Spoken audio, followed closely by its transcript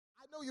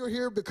know you're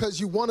here because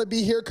you want to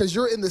be here, because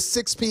you're in the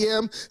 6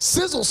 p.m.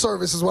 sizzle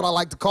service is what I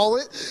like to call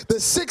it. The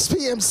 6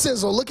 p.m.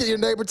 sizzle. Look at your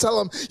neighbor, tell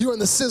them you're in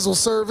the sizzle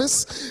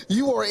service.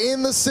 You are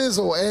in the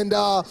sizzle. And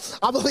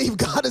I believe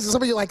God is,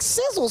 some of you are like,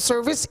 sizzle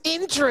service?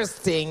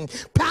 Interesting,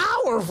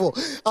 powerful.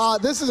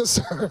 This is a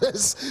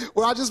service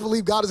where I just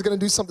believe God is going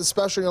to do something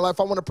special in your life.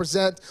 I want to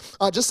present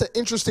just an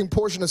interesting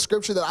portion of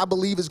scripture that I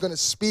believe is going to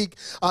speak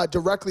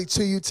directly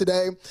to you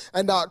today.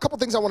 And a couple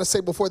things I want to say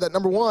before that.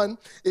 Number one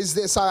is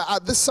this.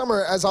 This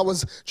summer, as I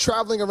was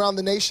traveling around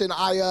the nation,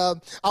 I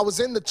was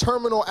in the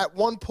terminal at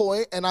one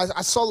point, and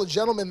I saw a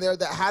gentleman there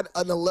that had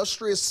an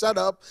illustrious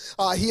setup.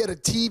 He had a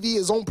TV,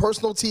 his own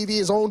personal TV,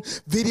 his own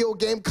video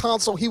game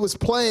console he was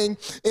playing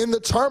in the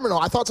terminal.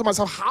 I thought to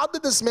myself, how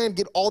did this man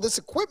get all this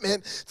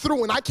equipment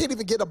through, and I can't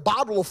even get a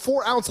bottle of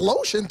 4-ounce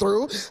lotion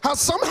through? How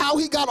somehow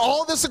he got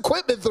all this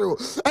equipment through?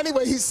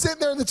 Anyway, he's sitting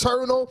there in the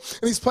terminal,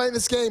 and he's playing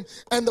this game,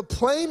 and the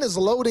plane is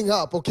loading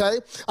up, okay?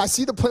 I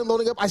see the plane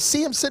loading up. I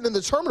see him sitting in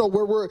the terminal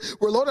where we're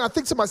loading. I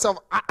think to myself,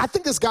 I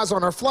think this guy's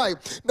on our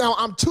flight. Now,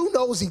 I'm too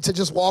nosy to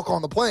just walk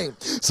on the plane,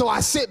 so I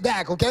sit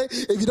back, okay?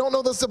 If you don't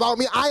know this about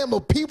me, I am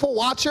a people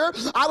watcher.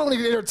 I don't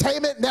need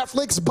entertainment,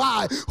 Netflix,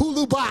 buy,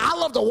 Hulu, buy. I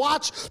love to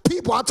watch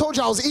people. I told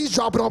you I was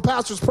eavesdropping on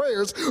pastor's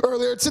prayers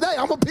earlier today.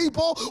 I'm a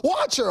people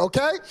watcher,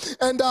 okay?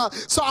 And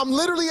so I'm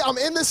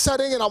in this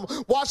setting, and I'm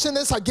watching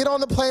this. I get on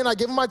the plane, I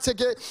give him my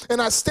ticket,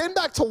 and I stand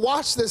back to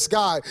watch this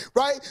guy,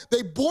 right?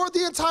 They board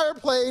the entire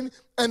plane,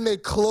 and they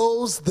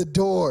close the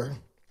door.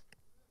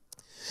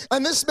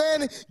 And this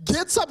man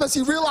gets up as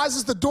he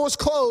realizes the door's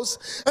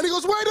closed, and he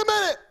goes, wait a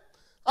minute,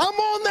 I'm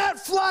on that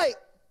flight.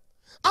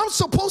 I'm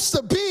supposed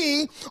to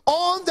be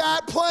on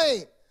that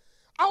plane.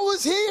 I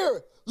was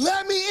here.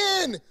 Let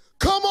me in.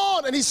 Come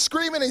on. And he's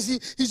screaming.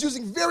 He's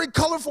using very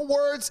colorful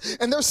words,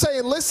 and they're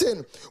saying,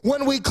 listen,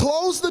 when we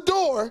close the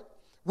door,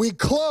 we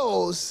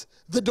close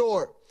the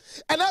door.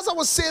 And as I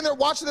was sitting there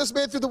watching this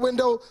man through the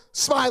window,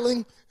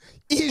 smiling,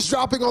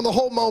 eavesdropping on the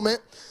whole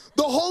moment,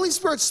 the Holy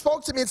Spirit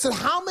spoke to me and said,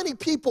 how many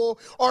people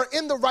are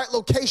in the right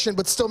location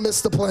but still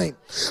miss the plane?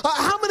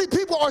 How many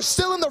people are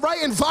still in the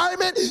right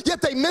environment,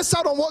 yet they miss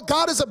out on what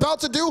God is about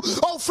to do?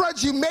 Oh,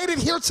 friends, you made it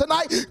here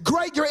tonight.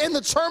 Great, you're in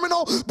the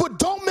terminal, but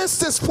don't miss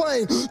this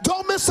plane.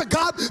 Don't miss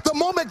the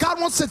moment God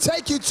wants to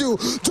take you to.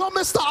 Don't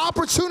miss the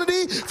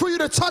opportunity for you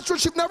to touch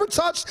what you've never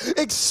touched,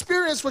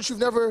 experience what you've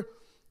never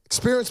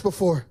experienced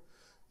before.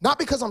 Not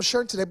because I'm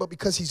sharing today, but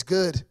because he's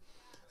good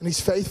and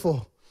he's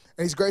faithful.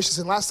 And he's gracious.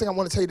 And last thing I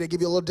want to tell you, to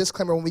give you a little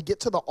disclaimer, when we get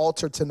to the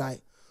altar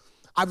tonight,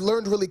 I've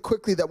learned really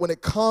quickly that when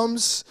it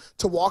comes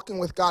to walking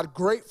with God,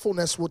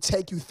 thankfulness will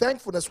take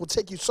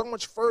you so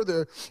much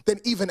further than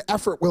even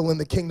effort will in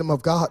the kingdom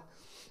of God.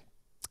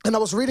 And I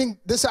was reading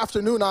this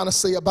afternoon,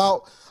 honestly,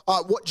 about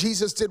what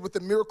Jesus did with the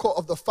miracle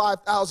of the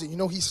 5,000. You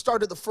know, he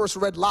started the first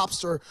Red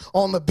Lobster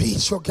on the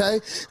beach, okay?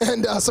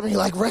 And some of you are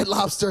like, Red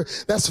Lobster,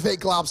 that's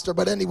fake lobster.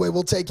 But anyway,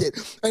 we'll take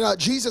it. And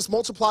Jesus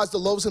multiplies the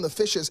loaves and the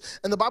fishes.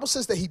 And the Bible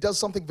says that he does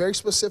something very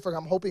specific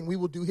I'm hoping we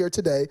will do here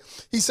today.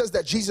 He says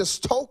that Jesus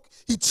took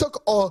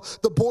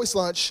the boys'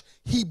 lunch,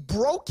 he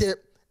broke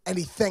it, and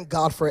he thanked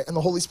God for it. And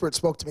the Holy Spirit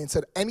spoke to me and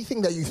said,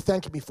 anything that you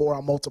thank me for,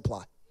 I'll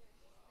multiply.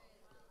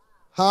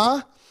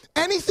 Huh?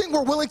 Anything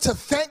we're willing to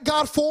thank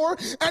God for,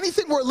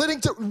 anything we're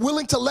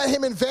willing to let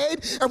him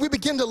invade, and we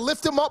begin to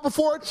lift him up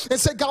before it and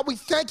say, God, we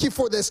thank you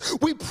for this.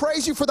 We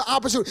praise you for the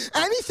opportunity.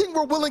 Anything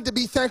we're willing to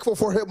be thankful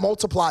for, he'll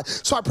multiply.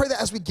 So I pray that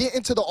as we get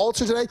into the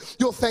altar today,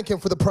 you'll thank him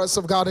for the presence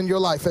of God in your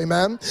life,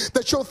 amen?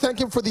 That you'll thank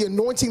him for the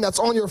anointing that's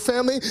on your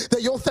family, that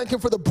you'll thank him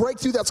for the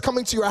breakthrough that's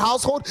coming to your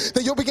household,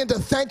 that you'll begin to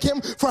thank him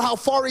for how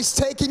far he's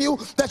taken you,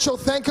 that you'll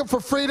thank him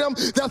for freedom,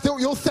 that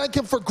you'll thank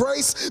him for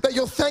grace, that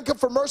you'll thank him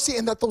for mercy,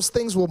 and that those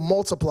things will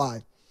multiply.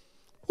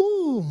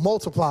 Ooh,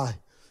 multiply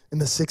in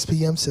the 6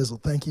 p.m. sizzle.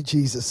 Thank you,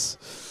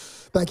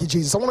 Jesus. Thank you,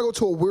 Jesus. I want to go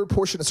to a weird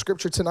portion of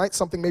scripture tonight,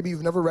 something maybe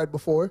you've never read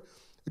before.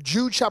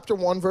 Jude chapter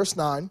 1, verse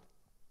 9.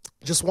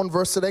 Just one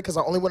verse today because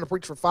I only want to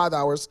preach for 5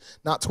 hours,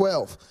 not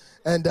 12.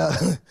 And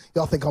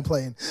y'all think I'm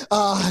playing.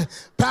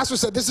 Pastor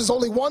said, this is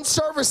only one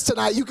service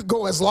tonight. You could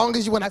go as long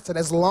as you want. I said,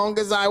 as long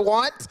as I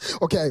want.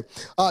 Okay,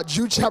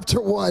 Jude chapter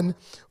 1,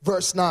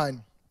 verse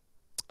 9.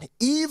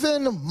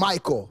 Even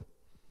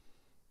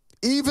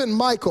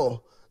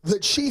Michael, the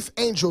chief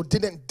angel,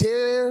 didn't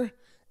dare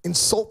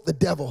insult the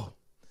devil.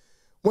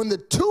 When the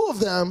two of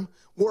them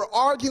were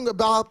arguing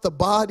about the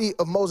body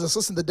of Moses,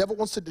 listen, the devil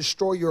wants to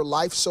destroy your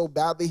life so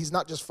badly. He's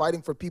not just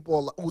fighting for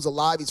people who's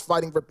alive. He's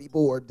fighting for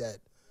people who are dead.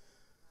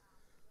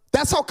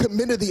 That's how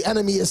committed the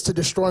enemy is to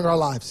destroying our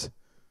lives.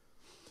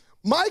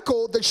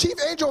 Michael, the chief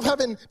angel of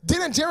heaven,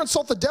 didn't dare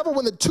insult the devil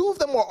when the two of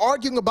them were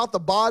arguing about the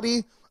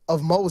body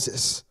of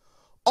Moses.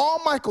 All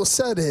Michael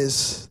said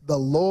is, the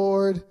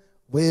Lord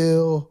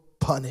will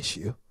punish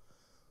you.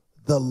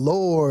 The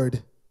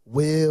Lord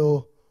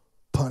will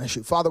punish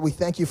you. Father, we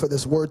thank you for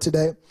this word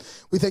today.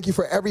 We thank you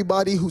for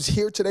everybody who's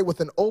here today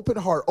with an open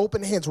heart,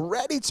 open hands,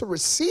 ready to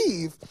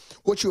receive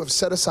what you have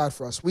set aside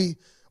for us. We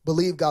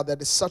believe, God, that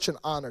it's such an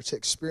honor to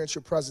experience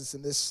your presence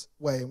in this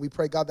way. And we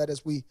pray, God, that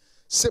as we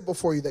sit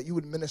before you, that you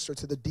would minister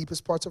to the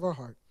deepest parts of our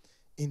heart.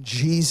 In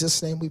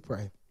Jesus' name we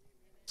pray.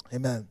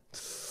 Amen.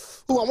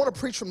 Ooh, I want to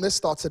preach from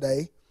this thought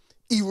today.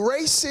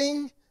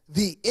 Erasing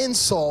the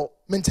insult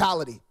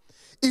mentality.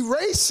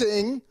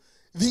 Erasing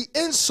the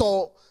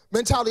insult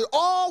mentality.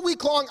 All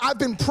week long, I've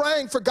been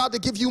praying for God to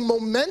give you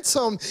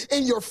momentum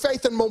in your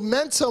faith and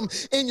momentum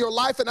in your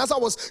life. And as I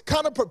was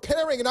kind of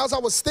preparing and as I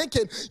was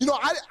thinking, you know,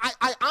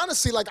 I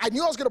honestly, like, I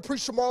knew I was going to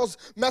preach tomorrow's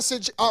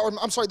message,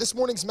 this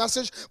morning's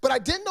message, but I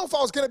didn't know if I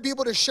was going to be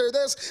able to share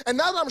this. And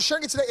now that I'm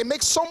sharing it today, it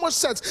makes so much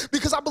sense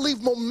because I believe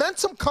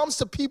momentum comes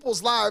to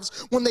people's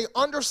lives when they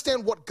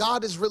understand what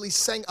God is really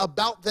saying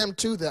about them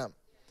to them.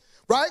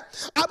 Right?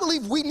 I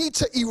believe we need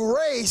to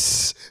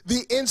erase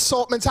the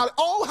insult mentality.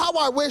 Oh, how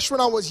I wish when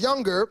I was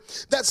younger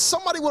that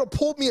somebody would have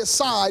pulled me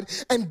aside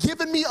and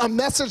given me a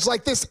message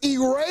like this.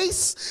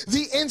 Erase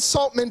the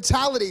insult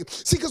mentality.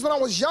 See, because when I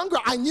was younger,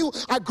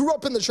 I grew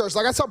up in the church.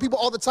 Like I tell people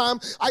all the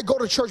time, I go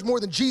to church more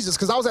than Jesus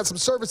because I was at some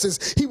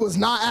services he was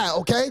not at,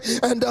 okay?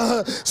 And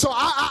so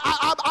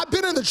I've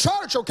been in the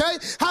church, okay?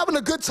 Having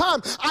a good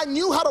time. I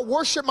knew how to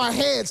worship my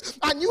hands.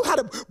 I knew how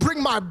to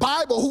bring my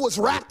Bible, who was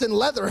wrapped in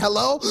leather,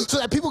 hello, so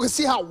that people could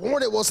see how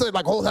worn it was. So they're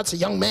like, oh, that's a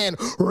young man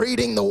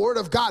reading the word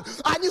of God.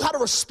 I knew how to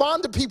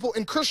respond to people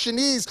in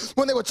Christianese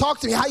when they would talk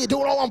to me. How you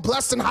doing? Oh, I'm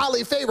blessed and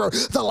highly favored.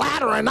 The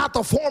latter and not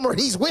the former.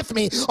 He's with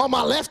me on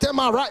my left and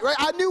my right.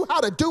 I knew how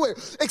to do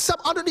it,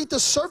 except underneath the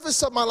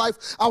surface of my life,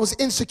 I was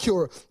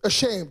insecure,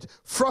 ashamed,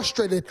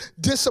 frustrated,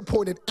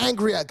 disappointed,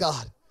 angry at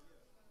God.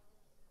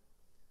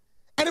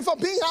 And if I'm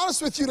being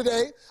honest with you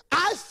today,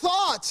 I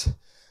thought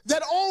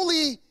that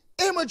only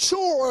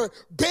immature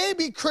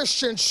baby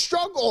Christians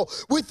struggle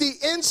with the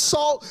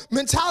insult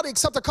mentality.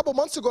 Except a couple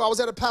months ago, I was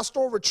at a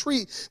pastoral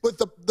retreat with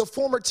the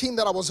former team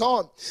that I was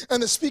on,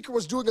 and the speaker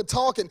was doing a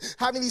talk and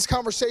having these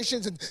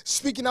conversations and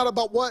speaking out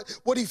about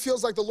what he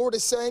feels like the Lord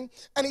is saying.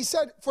 And he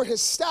said for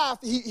his staff,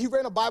 he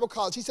ran a Bible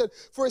college. He said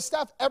for his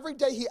staff, every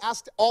day he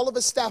asked all of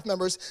his staff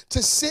members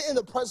to sit in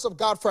the presence of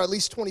God for at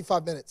least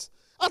 25 minutes.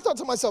 I thought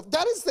to myself,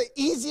 that is the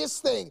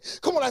easiest thing.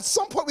 Come on, at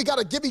some point we got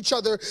to give each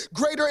other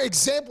greater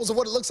examples of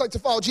what it looks like to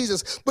follow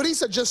Jesus. But he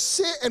said, just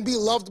sit and be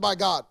loved by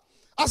God.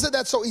 I said,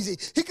 that's so easy.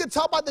 He could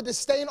tell by the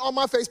disdain on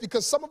my face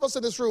because some of us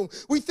in this room,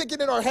 we think it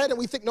in our head and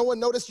we think no one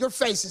noticed. Your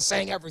face is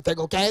saying everything,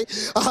 okay?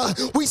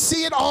 We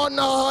see it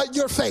on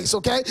your face,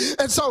 okay?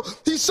 And so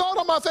he saw it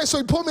on my face, so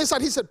he pulled me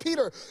aside. He said,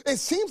 Peter, it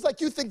seems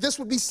like you think this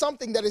would be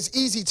something that is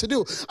easy to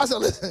do. I said,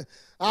 listen,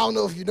 I don't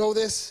know if you know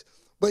this,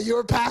 but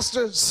you're a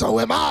pastor, so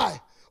am I.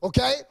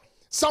 Okay?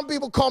 Some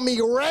people call me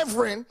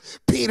Reverend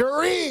Peter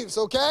Reeves,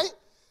 okay?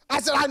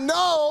 I said, I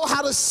know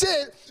how to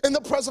sit in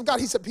the presence of God.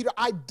 He said, Peter,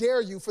 I dare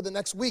you for the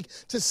next week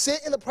to sit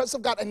in the presence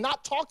of God and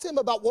not talk to him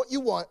about what you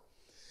want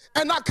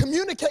and not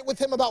communicate with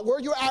him about where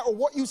you're at or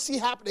what you see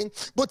happening,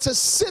 but to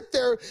sit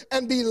there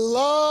and be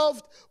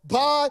loved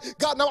by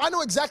God. Now, I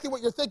know exactly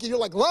what you're thinking. You're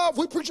like, love,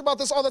 we preach about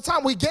this all the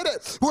time. We get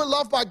it. We're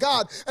loved by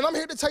God. And I'm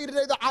here to tell you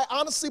today that I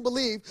honestly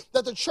believe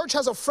that the church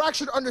has a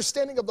fractured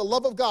understanding of the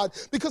love of God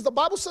because the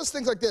Bible says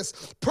things like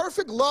this: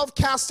 perfect love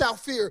casts out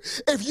fear.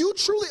 If you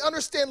truly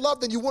understand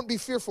love, then you wouldn't be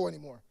fearful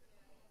anymore.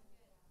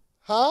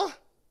 Huh?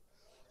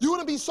 You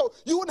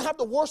wouldn't have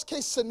the worst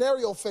case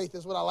scenario faith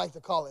is what I like to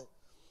call it.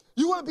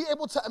 You want to be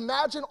able to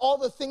imagine all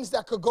the things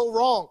that could go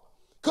wrong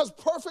because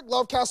perfect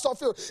love casts off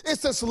fear.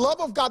 It's this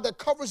love of God that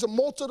covers a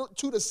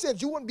multitude of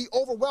sins. You wouldn't be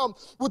overwhelmed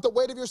with the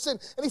weight of your sin.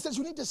 And he says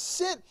you need to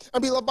sit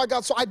and be loved by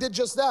God. So I did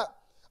just that.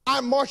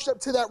 I marched up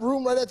to that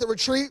room right at the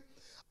retreat.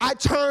 I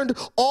turned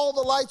all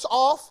the lights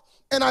off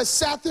and I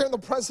sat there in the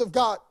presence of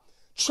God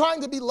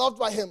trying to be loved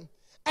by him.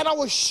 And I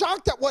was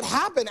shocked at what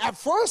happened. At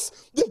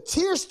first, the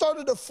tears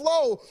started to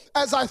flow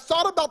as I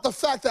thought about the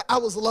fact that I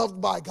was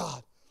loved by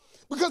God.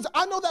 Because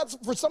I know that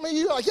for some of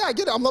you, you're like, yeah, I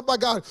get it, I'm loved by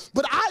God.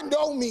 But I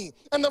know me.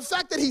 And the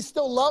fact that he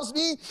still loves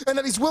me and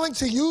that he's willing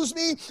to use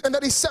me and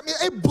that he set me,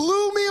 it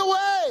blew me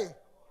away.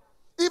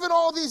 Even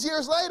all these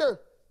years later.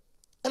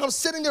 And I'm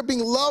sitting there being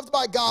loved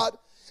by God.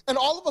 And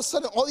all of a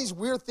sudden, all these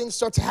weird things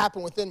start to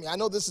happen within me. I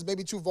know this is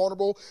maybe too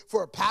vulnerable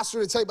for a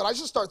pastor to tell you, but I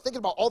just start thinking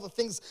about all the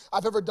things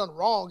I've ever done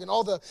wrong and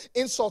all the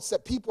insults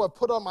that people have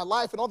put on my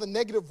life and all the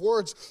negative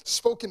words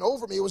spoken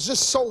over me. It was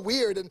just so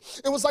weird. And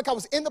it was like I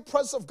was in the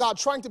presence of God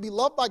trying to be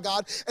loved by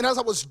God. And as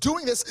I was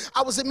doing this,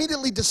 I was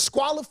immediately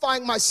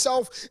disqualifying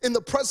myself in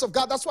the presence of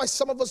God. That's why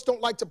some of us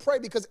don't like to pray,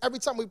 because every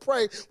time we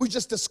pray, we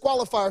just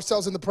disqualify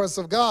ourselves in the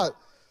presence of God.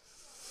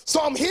 So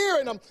I'm here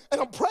and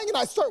I'm praying and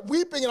I start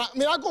weeping, and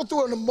I go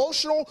through an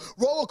emotional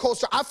roller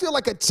coaster. I feel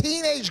like a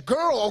teenage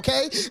girl,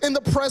 okay, in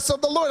the presence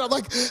of the Lord. I'm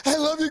like, I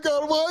love you,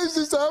 God. Why is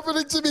this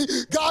happening to me?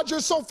 God, you're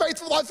so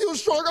faithful. I feel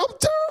strong. I'm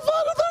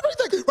terrified of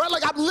everything, right?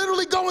 Like I'm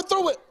literally going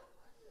through it.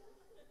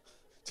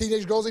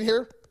 Teenage girls in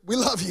here, we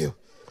love you.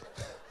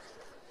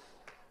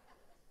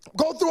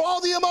 Go through all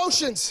the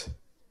emotions.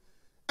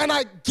 And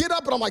I get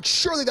up and I'm like,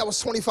 surely that was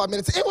 25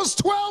 minutes. It was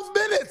 12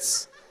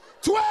 minutes.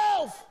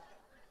 12.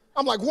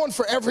 I'm like, one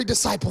for every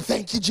disciple.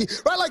 Thank you,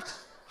 Jesus. Right? Like,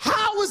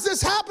 how is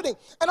this happening?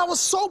 And I was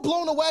so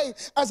blown away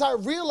as I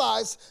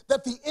realized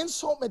that the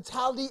insult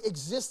mentality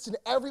exists in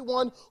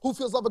everyone who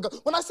feels love of God.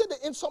 When I say the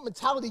insult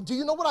mentality, do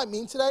you know what I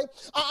mean today?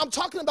 I'm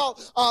talking about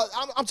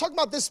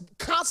this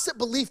constant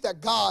belief that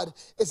God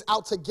is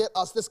out to get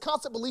us, this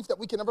constant belief that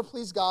we can never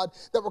please God,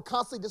 that we're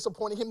constantly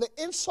disappointing him.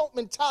 The insult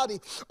mentality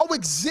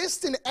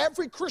exists in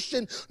every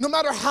Christian, no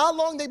matter how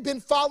long they've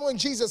been following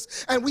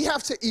Jesus, and we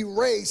have to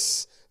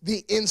erase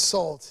the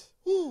insult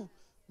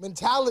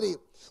mentality.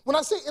 When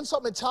I say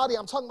insult mentality,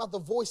 I'm talking about the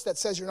voice that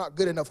says you're not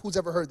good enough. Who's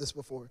ever heard this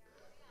before?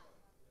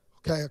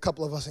 Okay, a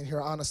couple of us in here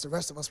are honest. The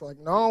rest of us were like,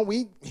 no,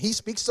 he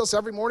speaks to us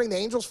every morning. The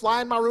angels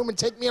fly in my room and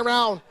take me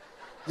around.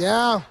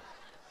 Yeah.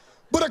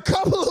 But a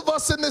couple of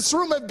us in this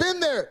room have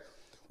been there.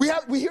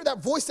 We hear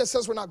that voice that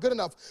says we're not good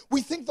enough.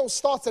 We think those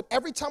thoughts that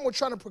every time we're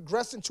trying to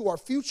progress into our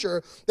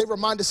future, they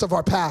remind us of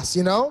our past,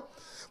 you know?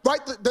 Right?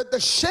 The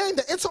shame,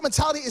 the insult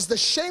mentality is the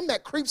shame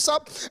that creeps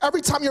up every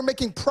time you're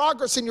making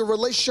progress in your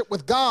relationship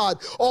with God.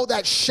 All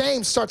that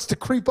shame starts to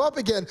creep up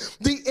again.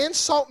 The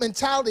insult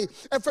mentality.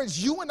 And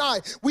friends, you and I,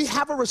 we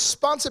have a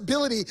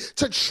responsibility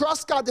to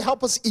trust God to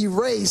help us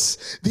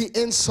erase the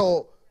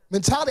insult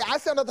mentality. I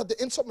found out that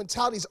the insult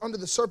mentality is under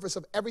the surface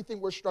of everything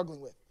we're struggling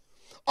with.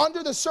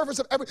 Under the surface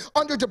of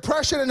under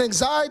depression and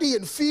anxiety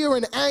and fear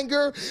and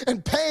anger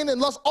and pain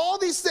and lust, all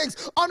these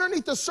things,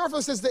 underneath the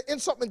surface is the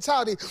insult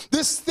mentality.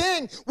 This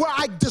thing where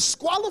I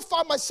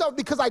disqualify myself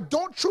because I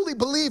don't truly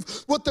believe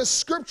what the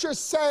scriptures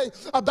say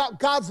about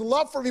God's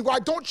love for me, where I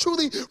don't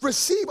truly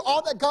receive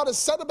all that God has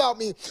said about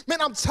me.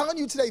 Man, I'm telling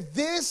you today,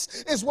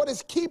 this is what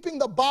is keeping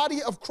the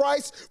body of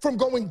Christ from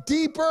going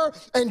deeper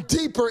and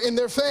deeper in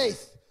their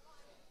faith.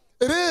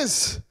 It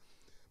is.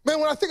 Man,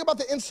 when I think about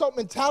the insult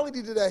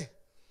mentality today,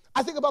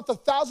 I think about the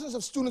thousands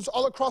of students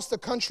all across the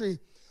country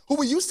who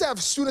we used to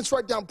have students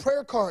write down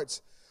prayer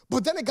cards,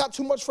 but then it got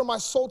too much for my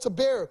soul to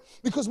bear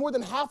because more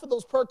than half of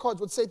those prayer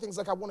cards would say things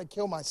like, I want to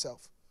kill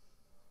myself.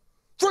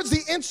 Friends,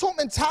 the insult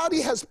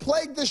mentality has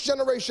plagued this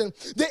generation.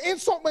 The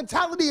insult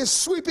mentality is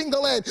sweeping the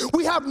land.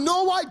 We have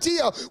no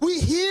idea. We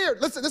hear.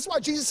 Listen, this is why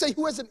Jesus said, he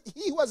who has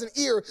an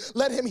ear,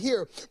 let him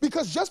hear.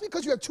 Because just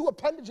because you have two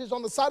appendages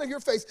on the side of your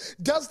face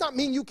does not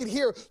mean you can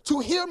hear. To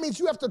hear means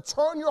you have to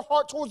turn your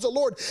heart towards the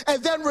Lord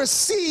and then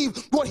receive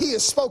what he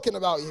has spoken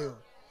about you.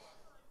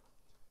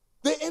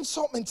 The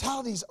insult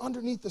mentality is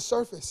underneath the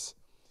surface.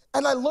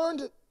 And I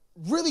learned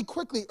really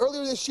quickly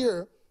earlier last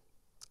year,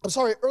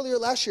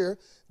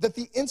 that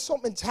the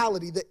insult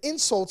mentality, the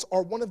insults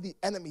are one of the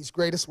enemy's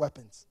greatest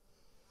weapons.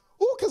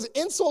 Ooh, because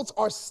insults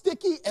are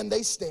sticky and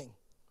they sting.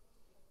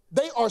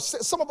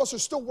 Some of us are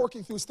still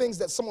working through things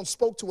that someone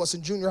spoke to us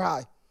in junior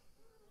high.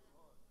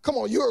 Come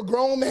on, you're a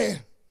grown man.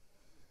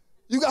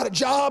 You got a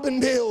job and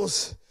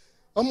bills,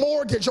 a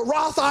mortgage, a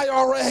Roth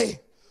IRA,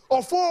 or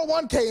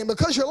 401k, and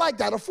because you're like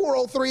that, a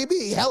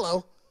 403b,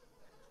 hello.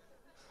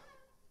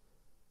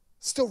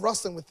 Still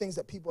wrestling with things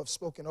that people have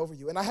spoken over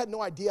you. And I had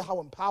no idea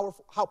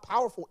how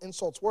powerful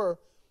insults were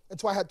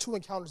until I had two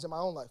encounters in my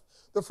own life.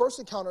 The first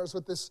encounter is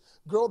with this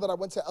girl that I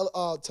went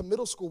to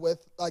middle school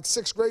with, like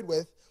 6th grade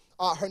with.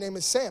 Her name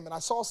is Sam. And I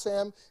saw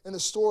Sam in the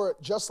store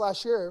just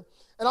last year.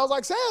 And I was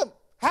like, Sam,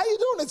 how you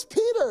doing? It's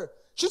Peter.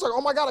 She's like, oh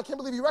my God, I can't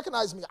believe you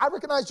recognized me. I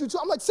recognized you too.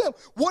 I'm like, Sam,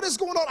 what is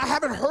going on? I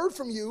haven't heard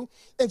from you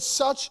in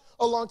such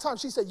a long time.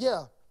 She said,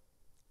 yeah,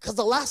 because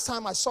the last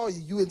time I saw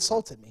you, you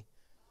insulted me.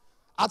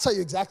 I'll tell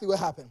you exactly what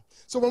happened.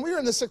 So when we were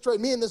in the 6th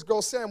grade, me and this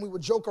girl, Sam, we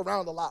would joke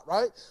around a lot,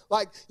 right?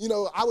 Like, you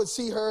know, I would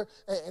see her,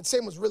 and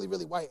Sam was really,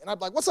 really white. And I'd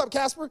be like, what's up,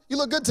 Casper? You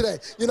look good today,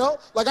 you know?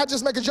 Like, I'd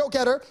just make a joke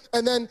at her,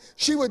 and then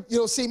she would, you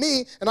know, see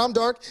me, and I'm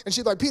dark, and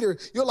she'd be like, Peter,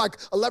 you're like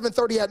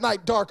 11:30 at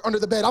night, dark, under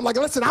the bed. I'm like,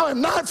 listen, I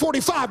am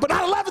 9:45, but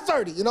not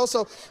 11:30, you know?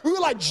 So we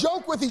would, like,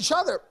 joke with each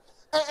other.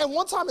 And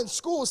one time in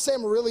school,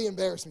 Sam really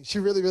embarrassed me. She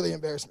really, really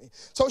embarrassed me.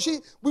 So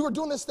we were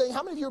doing this thing.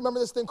 How many of you remember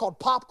this thing called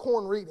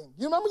popcorn reading?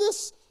 You remember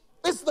this?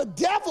 It's the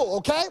devil,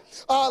 okay?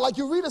 Like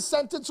you read a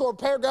sentence or a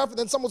paragraph and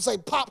then someone will say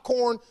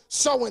popcorn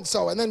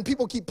so-and-so. And then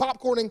people keep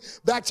popcorning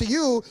back to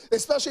you,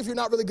 especially if you're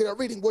not really good at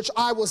reading, which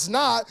I was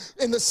not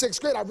in the 6th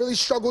grade. I really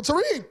struggled to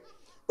read,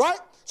 right?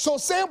 So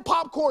Sam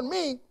popcorned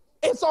me,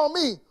 it's on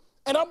me.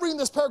 And I'm reading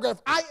this paragraph.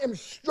 I am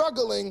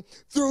struggling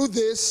through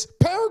this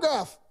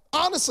paragraph,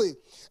 honestly.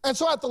 And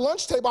so at the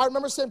lunch table, I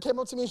remember Sam came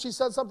up to me and she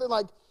said something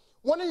like,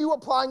 when are you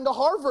applying to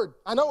Harvard?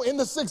 I know, in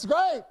the 6th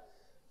grade.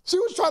 She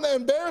was trying to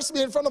embarrass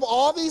me in front of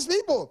all these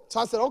people.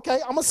 So I said, okay,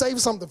 I'm going to save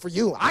something for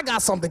you. I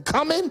got something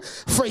coming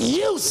for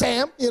you,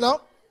 Sam, you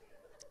know.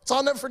 So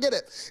I'll never forget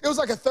it. It was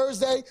like a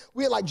Thursday.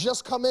 We had like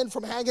just come in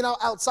from hanging out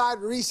outside,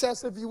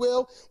 recess, if you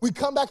will. We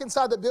come back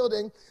inside the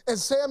building, and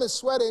Sam is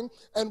sweating,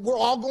 and we're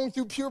all going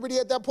through puberty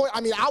at that point.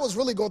 I mean, I was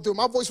really going through it.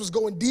 My voice was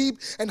going deep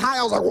and high.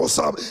 I was like, what's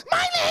up?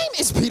 My name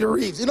is Peter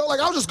Reeves. You know, like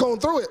I was just going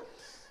through it.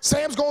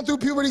 Sam's going through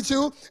puberty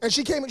too, and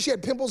she came and she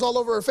had pimples all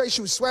over her face.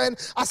 She was sweating.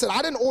 I said,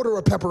 I didn't order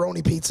a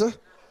pepperoni pizza.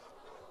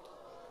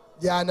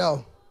 Yeah, I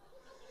know.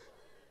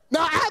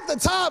 Now, at the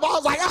time, I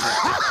was like,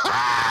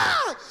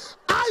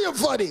 I am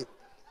funny.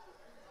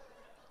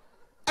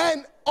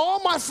 And all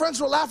my friends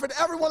were laughing.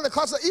 Everyone in the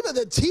class, even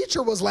the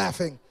teacher was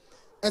laughing.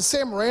 And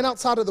Sam ran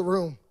outside of the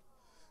room.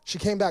 She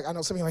came back. I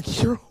know something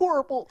like, you're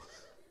horrible.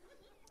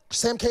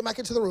 Sam came back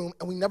into the room,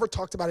 and we never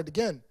talked about it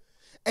again.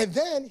 And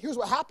then, here's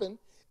what happened,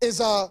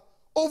 is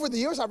over the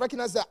years, I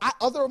recognized that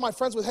other of my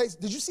friends would, hey,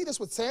 did you see this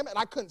with Sam? And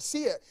I couldn't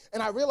see it.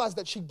 And I realized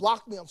that she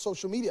blocked me on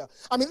social media.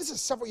 I mean, this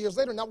is several years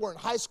later. Now we're in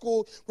high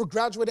school. We're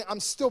graduating. I'm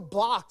still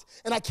blocked,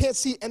 and I can't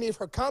see any of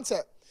her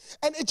content.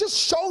 And it just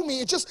showed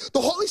me,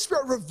 the Holy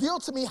Spirit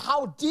revealed to me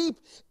how deep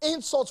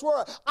insults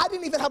were. I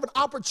didn't even have an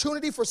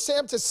opportunity for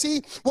Sam to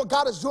see what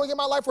God is doing in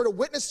my life or to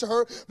witness to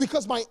her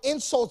because my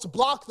insults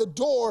blocked the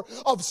door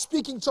of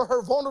speaking to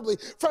her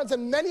vulnerably. Friends,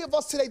 and many of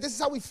us today, this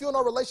is how we feel in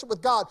our relationship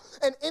with God.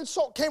 An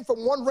insult came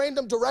from one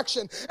random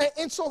direction. An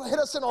insult hit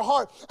us in our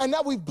heart. And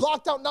now we've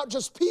blocked out not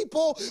just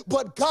people,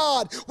 but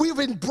God. We've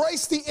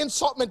embraced the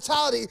insult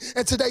mentality,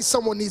 and today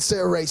someone needs to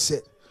erase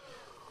it.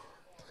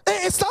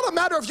 It's not a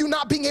matter of you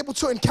not being able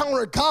to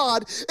encounter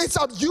God. It's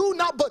about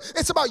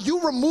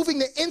you removing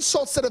the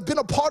insults that have been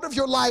a part of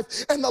your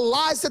life and the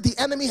lies that the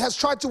enemy has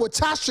tried to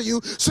attach to you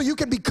so you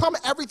can become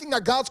everything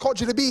that God's called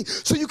you to be,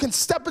 so you can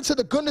step into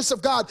the goodness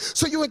of God,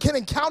 so you can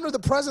encounter the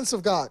presence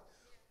of God.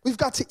 We've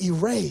got to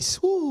erase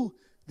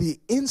the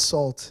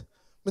insult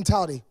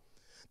mentality.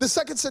 The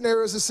second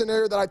scenario is a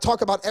scenario that I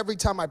talk about every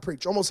time I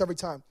preach, almost every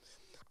time.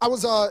 I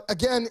was,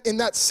 again, in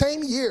that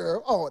same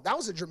year, that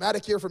was a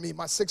dramatic year for me,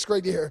 my 6th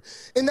grade year.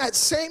 In that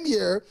same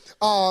year,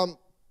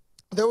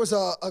 there was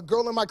a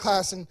girl in my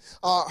class, and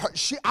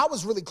I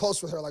was really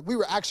close with her. Like, we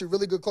were actually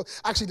really good close.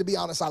 Actually, to be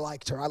honest, I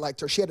liked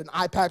her. She had an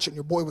eye patch, and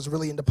your boy was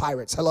really into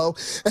pirates. Hello?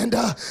 And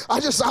I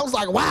was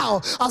like,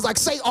 wow. I was like,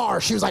 say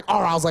R. She was like,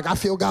 R. I was like, I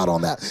feel God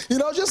on that. You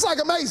know, just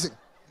like amazing.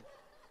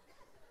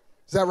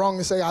 Is that wrong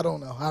to say? I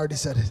don't know. I already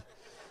said it.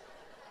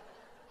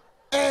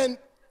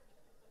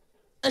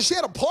 And she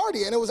had a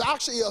party, and it was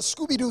actually a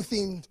Scooby-Doo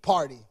themed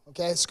party,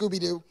 okay,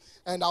 Scooby-Doo.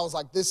 And I was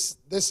like, this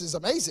is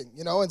amazing,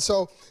 you know? And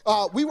so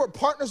we were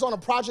partners on a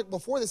project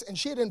before this, and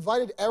she had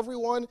invited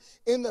everyone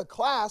in the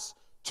class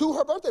to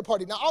her birthday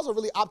party. Now, I was a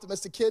really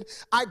optimistic kid.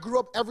 I grew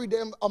up every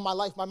day of my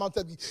life. My mom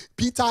said,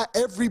 Peter,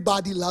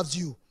 everybody loves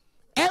you.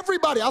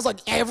 Everybody. I was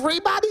like,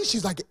 everybody?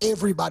 She's like,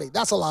 everybody.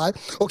 That's a lie.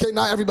 Okay,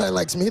 not everybody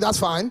likes me. That's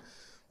fine,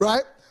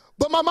 right?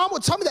 But my mom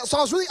would tell me that, so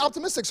I was really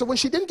optimistic. So when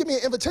she didn't give me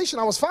an invitation,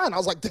 I was fine. I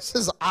was like, this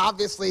is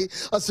obviously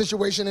a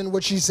situation in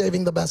which she's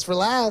saving the best for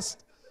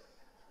last.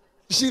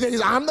 She thinks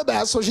I'm the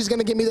best, so she's going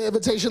to give me the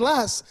invitation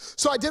last.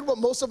 So I did what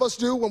most of us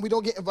do when we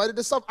don't get invited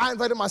to stuff. I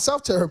invited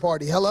myself to her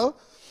party. Hello?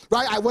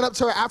 Right? I went up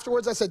to her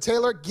afterwards. I said,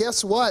 Taylor,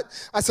 guess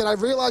what? I said, I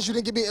realized you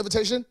didn't give me an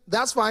invitation.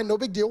 That's fine. No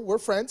big deal. We're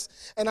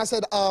friends. And I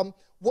said,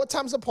 what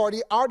time's the party?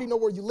 I already know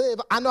where you live.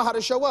 I know how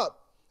to show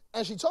up.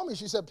 And she told me,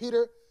 she said,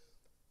 Peter,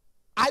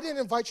 I didn't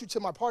invite you to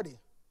my party.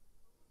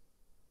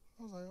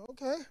 I was like,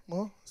 okay,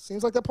 well,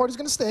 seems like that party's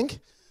gonna stink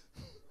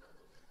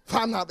if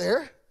I'm not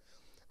there.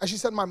 And she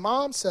said, my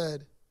mom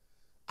said,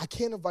 I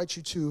can't invite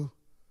you to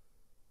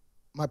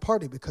my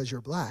party because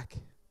you're black.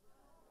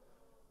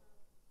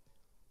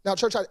 Now,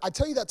 church, I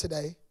tell you that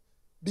today,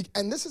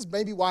 and this is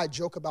maybe why I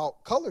joke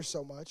about color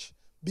so much,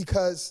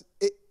 because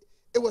it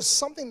was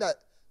something that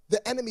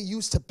the enemy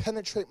used to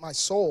penetrate my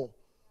soul,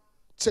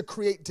 to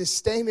create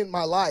disdain in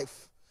my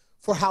life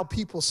for how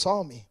people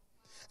saw me.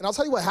 And I'll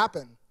tell you what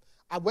happened.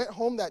 I went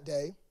home that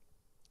day,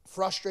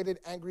 frustrated,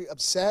 angry,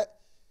 upset,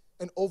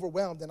 and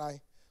overwhelmed. And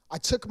I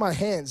took my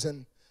hands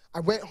and I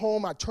went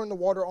home. I turned the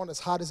water on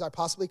as hot as I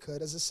possibly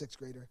could as a 6th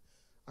grader.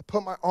 I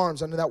put my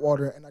arms under that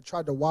water and I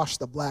tried to wash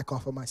the black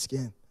off of my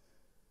skin.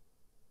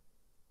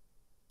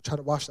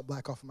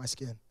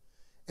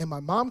 And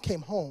my mom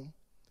came home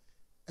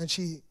and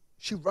she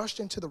rushed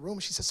into the room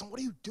and she said, son,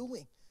 what are you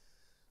doing?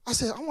 I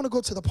said, I want to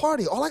go to the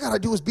party. All I got to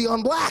do is be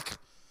unblack.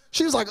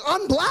 She was like,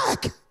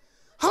 unblack?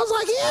 I was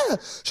like, yeah.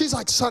 She's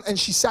like, son, and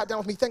she sat down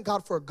with me. Thank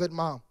God for a good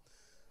mom.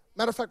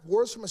 Matter of fact,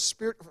 words from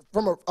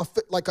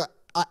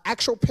an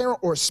actual parent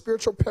or a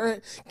spiritual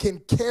parent can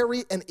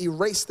carry and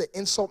erase the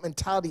insult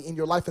mentality in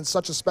your life in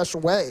such a special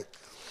way.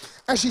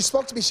 And she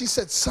spoke to me. She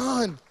said,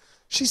 son,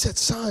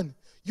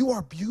 you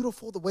are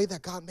beautiful the way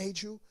that God made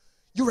you.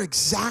 You're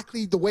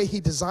exactly the way he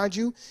designed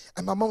you.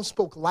 And my mom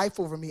spoke life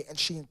over me, and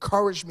she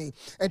encouraged me,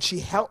 and she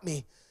helped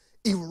me,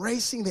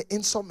 erasing the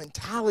insult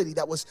mentality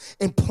that was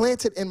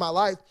implanted in my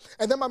life.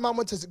 And then my mom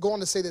went to go on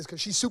to say this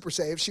because she's super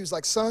saved. She was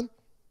like, son,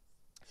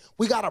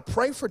 we got to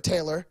pray for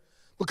Taylor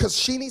because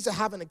she needs to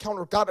have an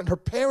encounter with God, and her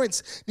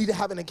parents need to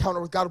have an encounter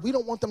with God. We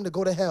don't want them to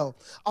go to hell.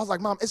 I was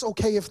like, Mom, it's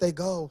okay if they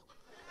go.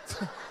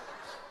 You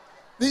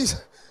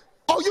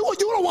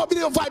don't want me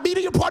to invite me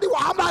to your party? Well,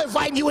 I'm not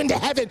inviting you into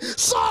heaven.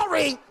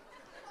 Sorry.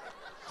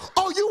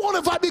 Oh, you won't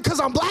invite me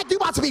because I'm black? You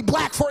about to be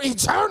black for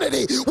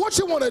eternity. What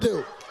you want to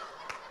do?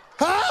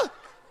 Huh?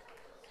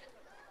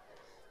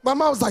 My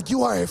mom was like,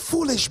 you are a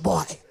foolish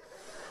boy.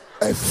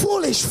 A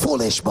foolish,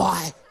 foolish boy.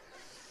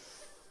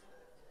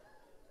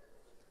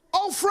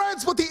 Oh,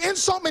 friends, but the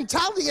insult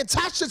mentality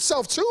attached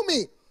itself to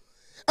me.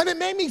 And it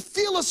made me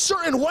feel a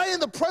certain way in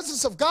the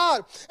presence of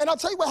God. And I'll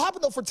tell you what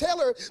happened, though, for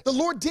Taylor. The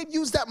Lord did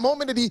use that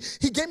moment, and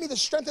he gave me the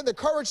strength and the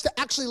courage to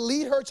actually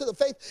lead her to the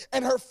faith.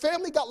 And her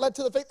family got led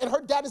to the faith. And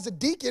her dad is a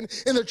deacon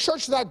in the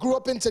church that I grew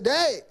up in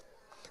today.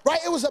 right?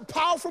 It was a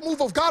powerful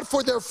move of God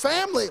for their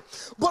family.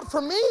 But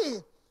for me,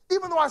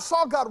 even though I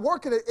saw God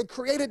work in it, it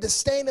created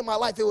disdain in my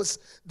life. It was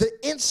the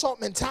insult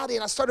mentality,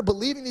 and I started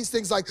believing these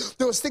things, like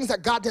there was things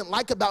that God didn't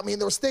like about me,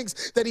 and there was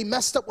things that he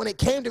messed up when it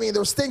came to me, and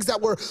there was things that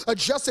were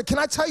adjusted. Can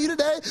I tell you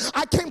today,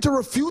 I came to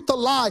refute the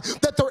lie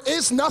that there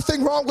is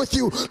nothing wrong with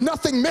you,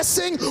 nothing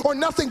missing or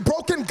nothing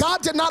broken.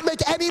 God did not make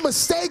any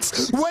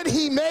mistakes when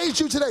he made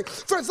you today.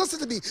 Friends,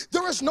 listen to me.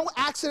 There is no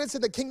accidents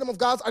in the kingdom of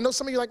God. I know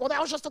some of you are like, well, that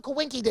was just a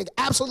coinky dig.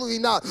 Absolutely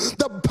not.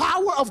 The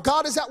power of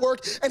God is at work,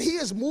 and he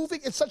is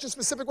moving in such a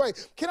specific way.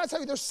 Can I tell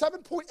you, there's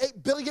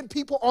 7.8 billion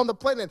people on the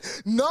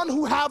planet, none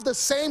who have the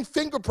same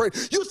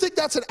fingerprint. You think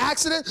that's an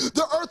accident?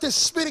 The earth is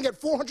spinning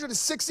at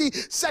 460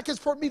 seconds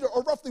per meter,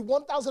 or roughly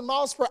 1,000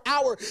 miles per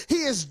hour. He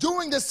is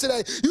doing this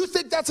today. You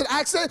think that's an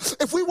accident?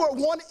 If we were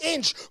 1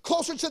 inch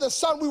closer to the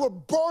sun, we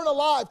would burn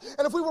alive.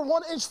 And if we were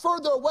 1 inch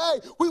further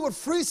away, we would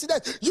freeze to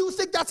death. You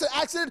think that's an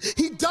accident?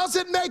 He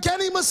doesn't make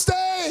any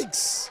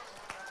mistakes.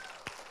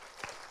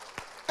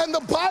 And the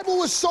Bible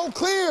was so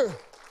clear.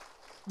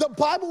 The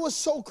Bible was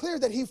so clear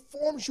that he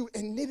formed you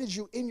and knitted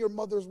you in your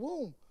mother's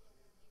womb.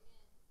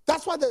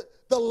 That's why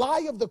the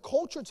lie of the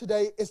culture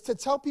today is to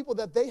tell people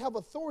that they have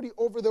authority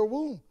over their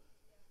womb.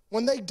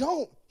 When they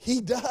don't,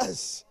 he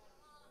does.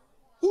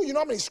 Ooh, you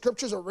know how many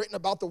scriptures are written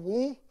about the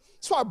womb?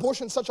 That's why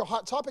abortion is such a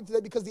hot topic today,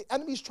 because the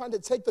enemy's trying to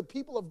take the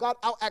people of God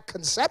out at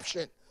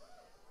conception.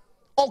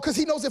 Oh, because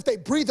he knows if they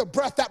breathe a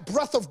breath, that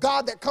breath of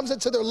God that comes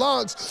into their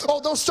lungs,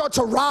 oh, they'll start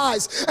to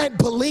rise and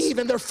believe,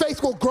 and their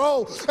faith will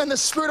grow, and the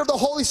Spirit of the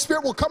Holy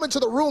Spirit will come into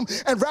the room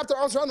and wrap their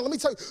arms around them. Let me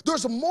tell you,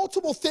 there's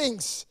multiple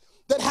things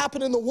that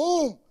happen in the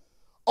womb.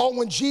 Oh,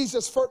 when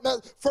Jesus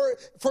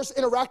first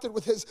interacted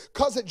with his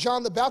cousin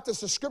John the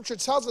Baptist, the scripture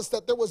tells us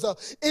that there was an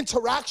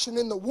interaction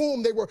in the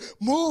womb. They were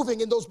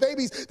moving, and those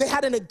babies, they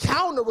had an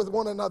encounter with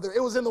one another. It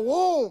was in the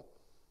womb.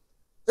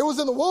 It was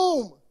in the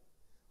womb.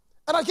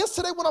 And I guess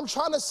today what I'm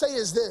trying to say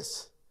is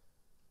this,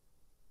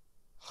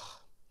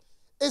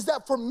 is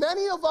that for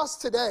many of us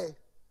today,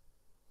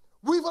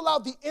 we've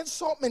allowed the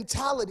insult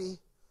mentality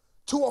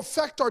to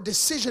affect our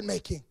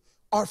decision-making,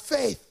 our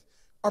faith,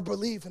 our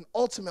belief, and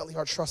ultimately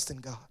our trust in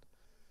God.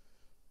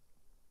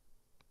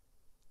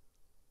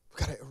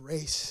 We've got to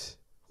erase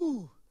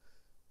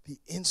the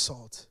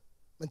insult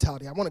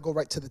mentality. I want to go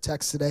right to the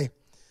text today.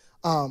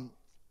 Let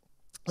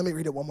me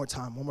read it one more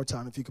time,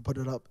 if you could put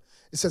it up.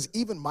 It says,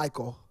 even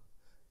Michael,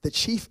 the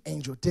chief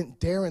angel, didn't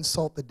dare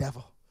insult the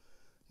devil.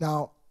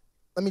 Now,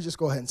 let me just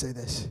go ahead and say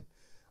this.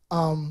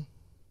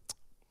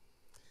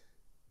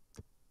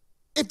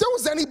 If there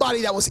was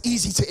anybody that was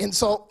easy to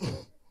insult,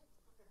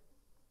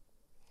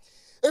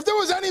 if there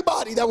was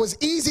anybody that was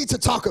easy to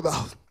talk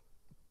about,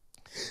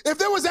 if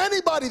there was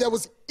anybody that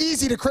was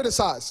easy to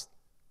criticize,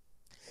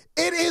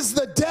 it is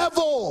the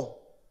devil.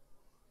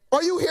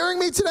 Are you hearing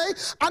me today?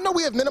 I know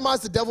we have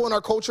minimized the devil in our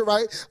culture,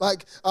 right?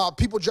 Like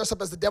people dress up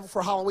as the devil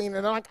for Halloween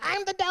and they're like,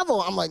 I'm the devil.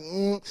 I'm like,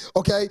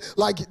 okay,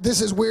 like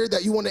this is weird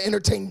that you want to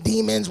entertain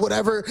demons,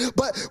 whatever.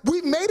 But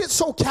we've made it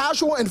so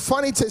casual and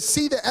funny to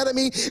see the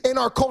enemy in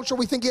our culture.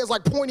 We think he has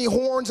like pointy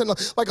horns and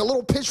like a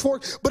little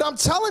pitchfork. But I'm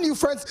telling you,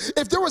 friends,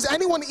 if there was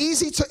anyone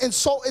easy to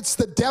insult, it's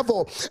the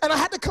devil. And I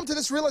had to come to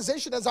this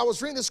realization as I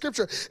was reading the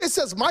scripture. It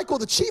says, Michael,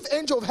 the chief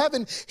angel of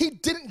heaven, he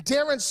didn't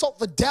dare insult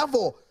the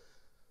devil.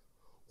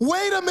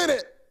 Wait a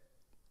minute.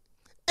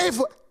 If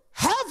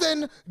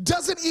heaven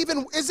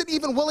isn't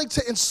even willing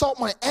to insult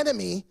my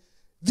enemy,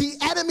 the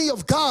enemy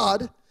of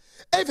God,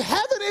 if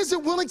heaven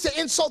isn't willing to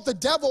insult the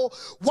devil,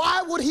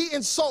 why would he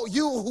insult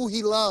you who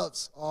he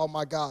loves? Oh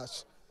my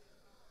gosh.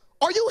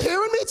 Are you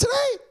hearing me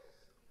today?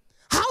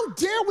 How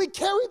dare we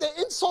carry the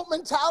insult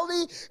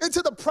mentality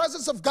into the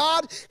presence of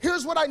God?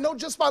 Here's what I know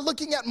just by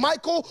looking at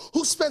Michael,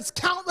 who spends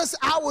countless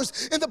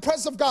hours in the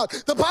presence of God.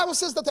 The Bible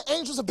says that the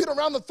angels have been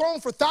around the throne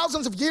for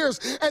thousands of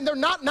years, and they're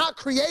not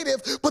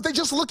creative, but they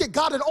just look at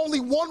God, and only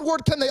one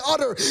word can they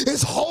utter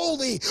is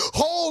holy,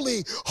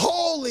 holy,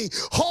 holy,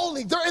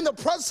 holy. They're in the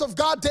presence of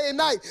God day and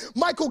night.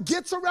 Michael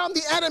gets around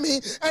the enemy,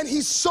 and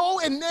he's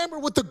so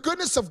enamored with the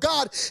goodness of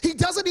God, he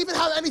doesn't even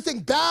have anything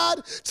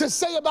bad to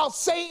say about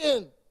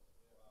Satan.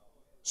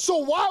 So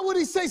why would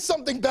he say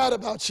something bad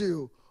about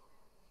you?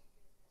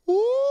 Woo!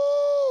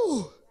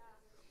 Oh,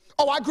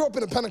 I grew up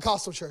in a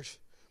Pentecostal church,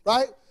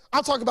 right?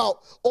 I'm talking about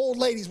old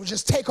ladies would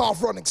just take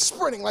off running,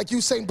 sprinting like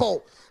Usain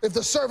Bolt if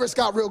the service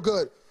got real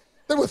good.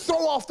 They would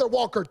throw off their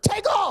walker,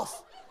 take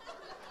off.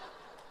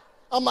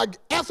 I'm like,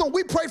 Ethel,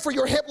 we prayed for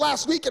your hip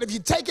last week, and if you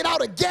take it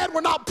out again,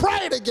 we're not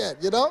praying again,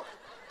 you know?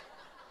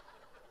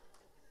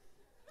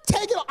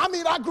 Take it out. I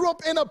mean, I grew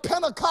up in a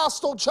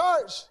Pentecostal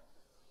church,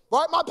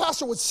 right? My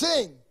pastor would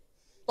sing.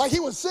 Like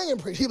he was singing,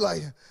 he'd be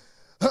like,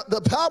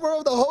 the power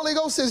of the Holy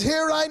Ghost is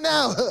here right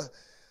now.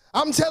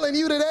 I'm telling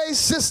you today,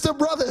 sister,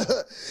 brother,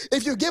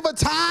 if you give a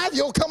tithe,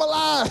 you'll come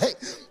alive.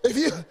 If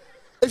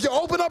you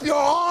open up your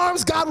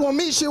arms, God will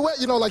meet you where,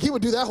 like he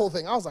would do that whole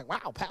thing. I was like,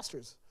 wow,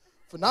 pastor's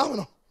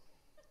phenomenal.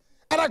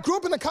 And I grew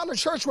up in the kind of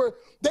church where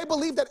they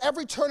believed that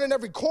every turn and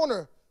every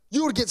corner,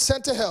 you would get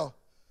sent to hell.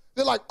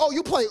 They're like, oh,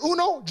 you play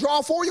Uno,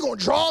 draw 4, you're going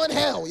to draw in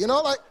hell,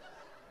 like.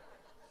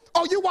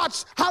 Oh, you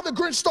watch How the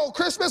Grinch Stole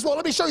Christmas? Well,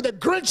 let me show you that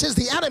Grinch is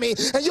the enemy,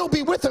 and you'll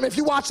be with him if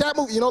you watch that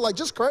movie. You know, like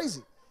just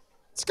crazy.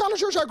 It's the kind of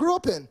church I grew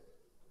up in.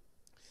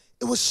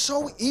 It was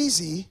so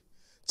easy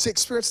to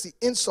experience the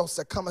insults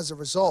that come as a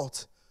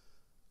result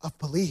of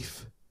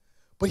belief.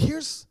 But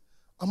here's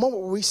a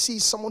moment where we see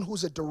someone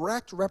who's a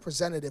direct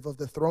representative of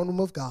the throne room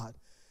of God,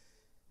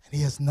 and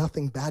he has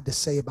nothing bad to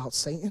say about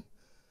Satan.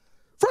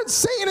 Friends,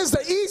 Satan is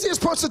the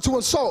easiest person to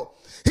insult.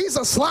 He's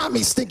a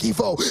slimy, stinky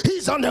foe.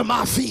 He's under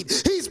my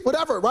feet. He's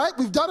whatever, right?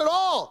 We've done it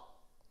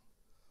all.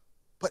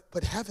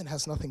 But heaven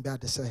has nothing bad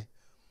to say.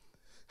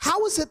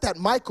 How is it that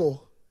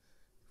Michael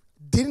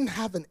didn't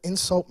have an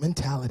insult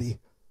mentality?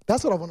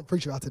 That's what I want to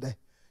preach about today.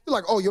 You're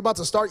like, oh, you're about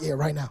to start here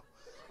right now.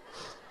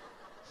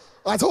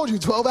 I told you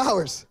 12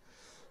 hours.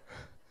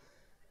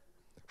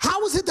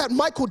 How is it that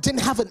Michael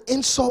didn't have an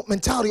insult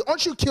mentality?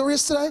 Aren't you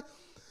curious today?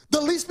 The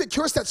least bit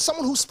curious that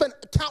someone who spent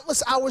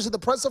countless hours in the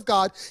presence of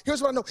God,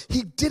 here's what I know.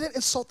 He didn't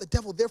insult the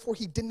devil, therefore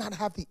he did not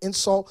have the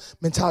insult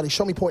mentality.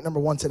 Show me point number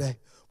one today.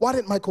 Why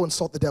didn't Michael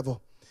insult the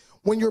devil?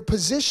 When your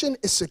position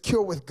is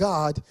secure with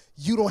God,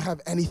 you don't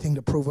have anything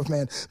to prove with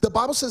man. The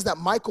Bible says that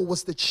Michael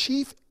was the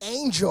chief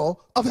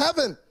angel of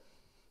heaven,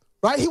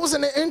 right? He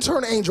wasn't an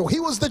intern angel. He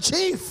was the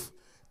chief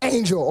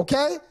angel,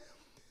 okay?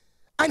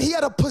 And he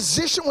had a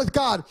position with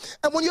God.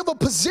 And when you have a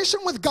position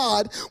with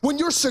God, when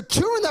you're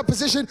secure in that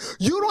position,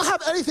 you don't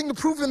have anything to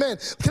prove to man.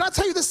 Can I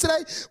tell you this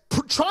today?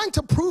 Trying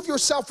to prove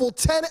yourself will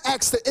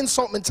 10x the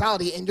insult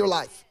mentality in your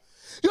life.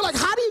 You're like,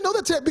 how do you know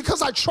that today?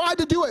 Because I tried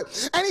to do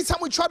it. Anytime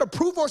we try to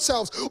prove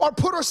ourselves or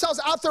put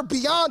ourselves out there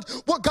beyond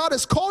what God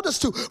has called us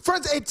to,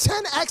 friends, it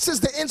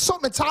 10x's the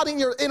insult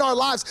mentality in our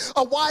lives.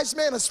 A wise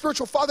man, a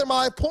spiritual father in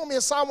my life, pulled me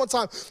aside one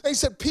time, and he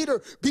said, Peter,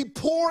 be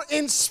poor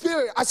in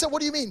spirit. I said,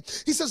 what do you mean?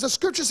 He says, the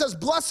scripture says,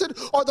 blessed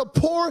are the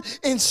poor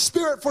in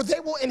spirit, for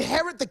they will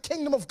inherit the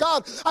kingdom of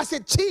God. I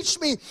said, teach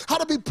me how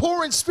to be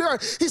poor in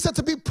spirit. He said,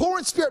 to be poor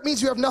in spirit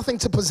means you have nothing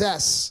to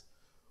possess.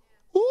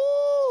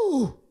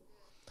 Ooh.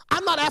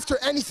 I'm not after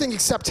anything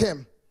except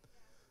him.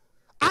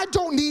 I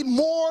don't need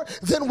more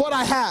than what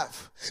I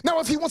have. Now,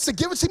 if he wants to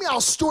give it to me, I'll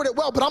steward it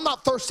well, but I'm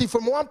not thirsty for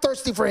more. I'm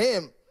thirsty for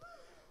him.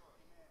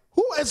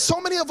 And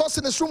so many of us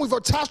in this room, we've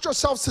attached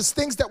ourselves to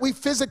things that we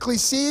physically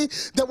see,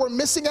 that we're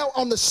missing out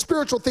on the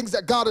spiritual things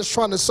that God is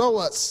trying to show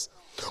us.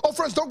 Oh,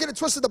 friends, don't get it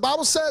twisted. The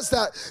Bible says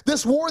that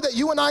this war that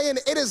you and I in,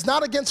 it is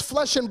not against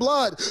flesh and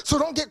blood. So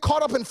don't get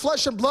caught up in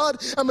flesh and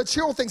blood and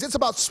material things. It's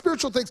about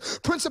spiritual things,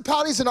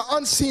 principalities in an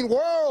unseen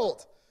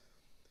world.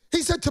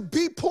 He said to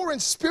be poor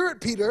in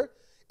spirit, Peter,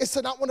 is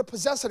to not want to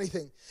possess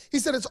anything. He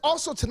said it's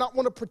also to not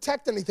want to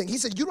protect anything. He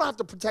said you don't have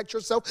to protect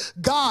yourself.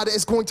 God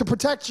is going to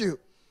protect you.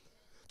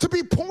 To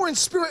be poor in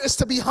spirit is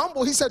to be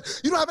humble. He said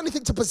you don't have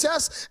anything to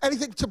possess,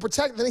 anything to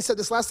protect. Then he said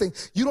this last thing,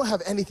 you don't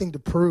have anything to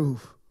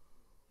prove.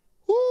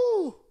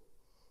 Woo!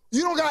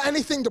 You don't got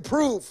anything to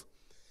prove.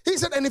 He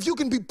said, and if you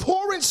can be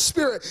poor in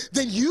spirit,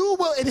 then you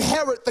will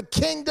inherit the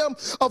kingdom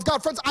of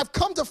God. Friends, I've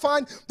come to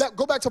find that,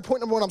 go back to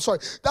point number one, I'm sorry.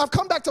 I've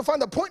come back to find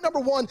that point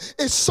number one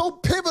is so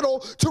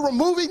pivotal to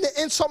removing the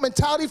insult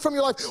mentality from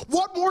your life.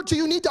 What more do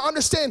you need to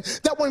understand?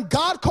 That when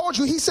God called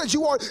you, he says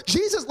you are,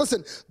 Jesus,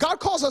 listen, God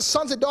calls us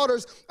sons and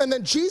daughters, and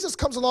then Jesus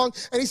comes along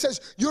and he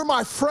says, you're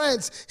my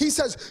friends. He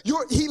says,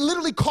 he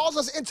literally calls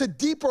us into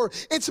deeper,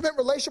 intimate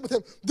relationship with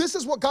him. This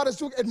is what God is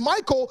doing. And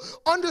Michael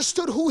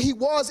understood who he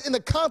was in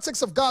the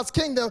context of God's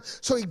kingdom,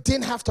 so he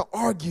didn't have to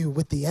argue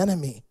with the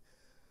enemy.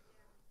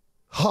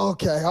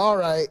 Okay, all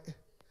right.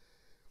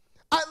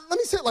 Let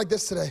me say it like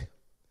this today.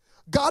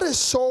 God is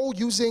so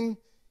using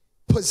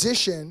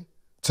position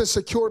to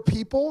secure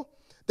people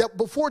that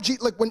before,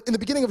 like when in the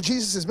beginning of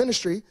Jesus'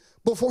 ministry,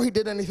 before he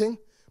did anything,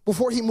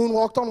 before he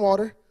moonwalked on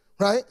water,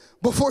 right?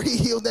 Before he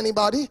healed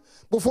anybody,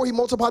 before he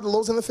multiplied the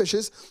loaves and the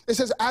fishes, it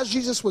says, as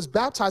Jesus was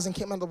baptized and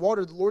came out of the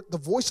water, the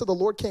voice of the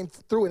Lord came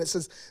through, and it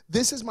says,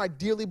 this is my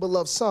dearly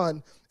beloved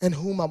son in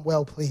whom I'm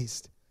well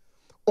pleased.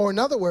 Or in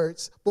other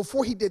words,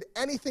 before he did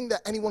anything that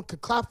anyone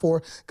could clap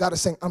for, God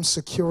is saying, I'm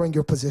securing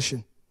your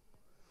position.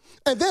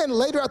 And then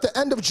later at the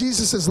end of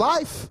Jesus'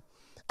 life,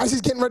 as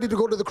he's getting ready to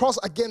go to the cross,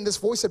 again, this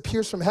voice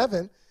appears from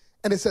heaven,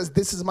 and it says,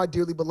 this is my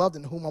dearly beloved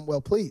in whom I'm well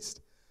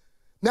pleased.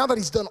 Now that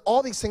he's done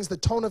all these things, the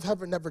tone of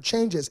heaven never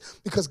changes,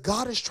 because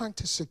God is trying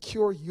to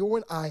secure you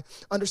and I,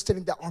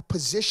 understanding that our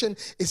position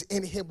is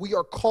in him. We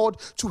are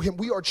called to him.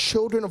 We are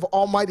children of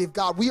Almighty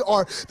God. We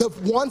are the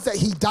ones that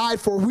he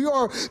died for. We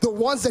are the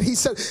ones that he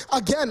said.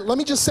 Again, let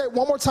me just say it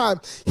one more time.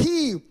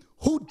 He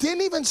who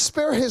didn't even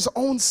spare his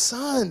own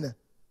son,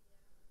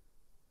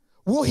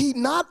 will he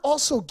not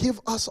also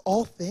give us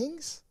all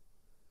things?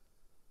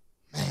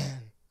 Man,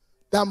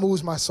 that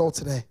moves my soul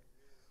today.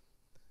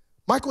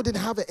 Michael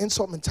didn't have an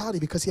insult mentality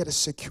because he had a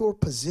secure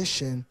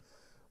position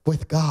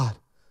with God.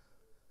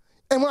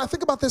 And when I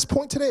think about this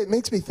point today, it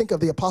makes me think of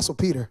the Apostle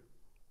Peter.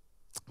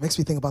 It makes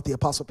me think about the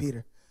Apostle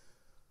Peter,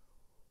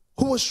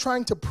 who was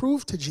trying to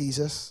prove to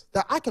Jesus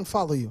that I can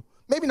follow you.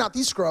 Maybe not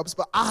these scrubs,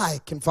 but I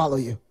can follow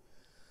you.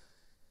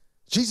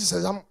 Jesus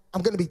says, I'm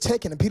going to be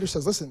taken. And Peter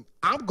says, listen,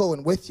 I'm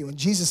going with you. And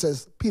Jesus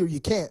says, Peter, you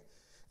can't.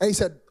 And he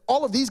said,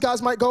 all of these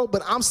guys might go,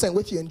 but I'm staying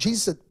with you. And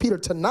Jesus said, Peter,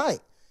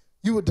 tonight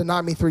you would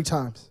deny me 3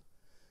 times.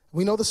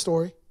 We know the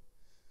story.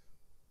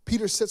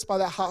 Peter sits by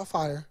that hot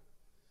fire,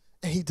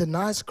 and he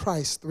denies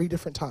Christ 3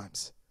 different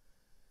times.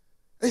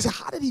 And they say,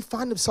 how did he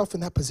find himself in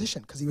that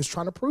position? Because he was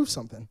trying to prove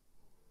something.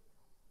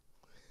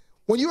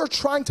 When you are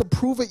trying to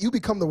prove it, you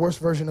become the worst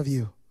version of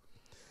you.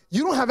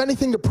 You don't have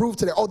anything to prove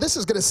today. Oh, this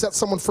is going to set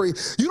someone free.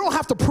 You don't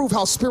have to prove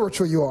how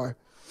spiritual you are.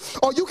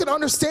 Oh, you can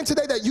understand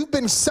today that you've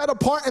been set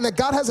apart and that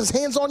God has his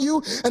hands on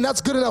you, and that's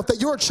good enough.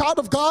 That you're a child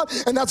of God,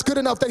 and that's good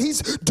enough. That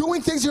he's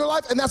doing things in your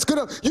life, and that's good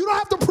enough. You don't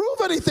have to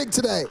prove anything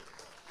today.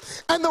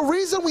 And the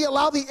reason we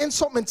allow the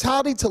insult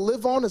mentality to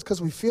live on is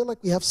because we feel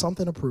like we have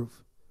something to prove.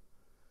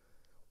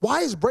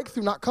 Why is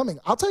breakthrough not coming?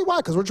 I'll tell you why,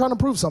 because we're trying to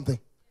prove something.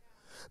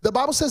 The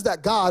Bible says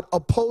that God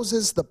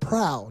opposes the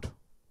proud,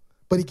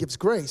 but he gives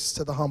grace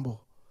to the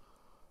humble.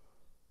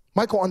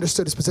 Michael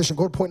understood his position.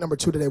 Go to point number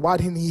 2 today. Why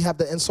didn't he have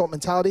the insult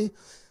mentality?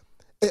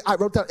 I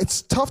wrote down,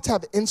 it's tough to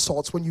have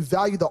insults when you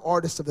value the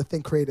artist of the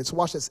thing created. So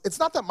watch this. It's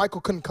not that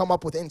Michael couldn't come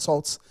up with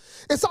insults.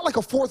 It's not like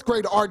a 4th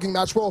grade arguing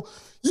match. Well,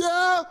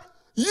 yeah,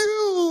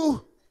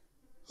 you,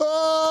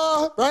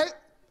 right?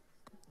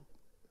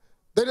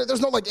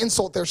 There's no like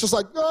insult there. It's just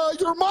like,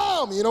 your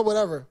mom, you know,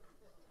 whatever.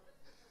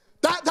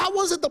 That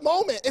wasn't the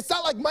moment. It's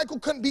not like Michael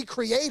couldn't be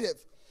creative.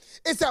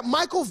 It's that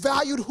Michael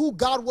valued who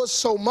God was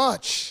so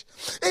much.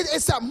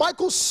 It's that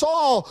Michael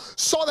saw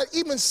that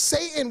even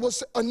Satan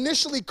was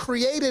initially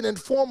created and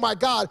formed by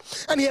God,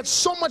 and he had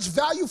so much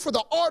value for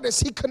the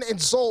artist, he couldn't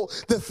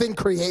insult the thing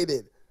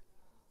created.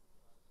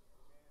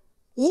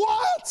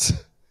 What?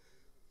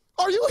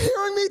 Are you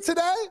hearing me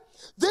today?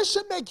 This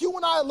should make you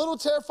and I a little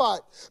terrified,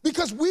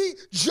 because we,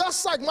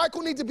 just like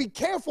Michael, need to be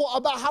careful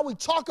about how we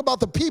talk about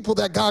the people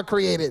that God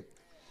created.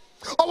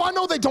 Oh, I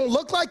know they don't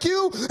look like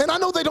you, and I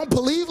know they don't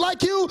believe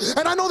like you,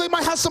 and I know they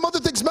might have some other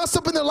things messed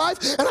up in their life,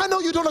 and I know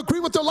you don't agree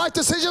with their life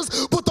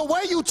decisions, but the way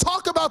you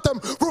talk about them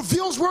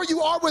reveals where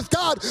you are with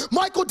God.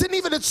 Michael didn't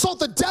even insult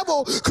the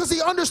devil because he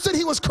understood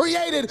he was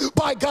created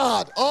by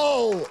God.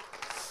 Oh.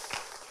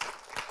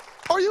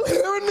 Are you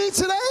hearing me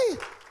today?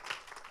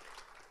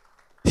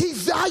 He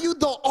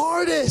valued the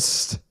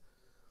artist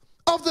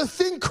of the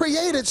thing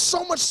created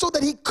so much so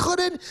that he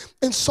couldn't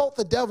insult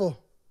the devil.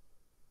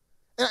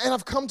 And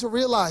I've come to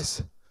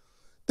realize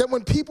that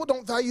when people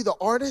don't value the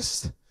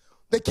artist,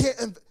 they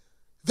can't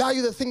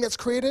value the thing that's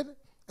created,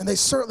 and they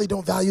certainly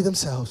don't value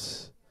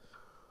themselves.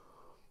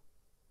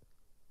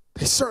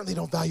 They certainly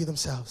don't value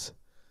themselves.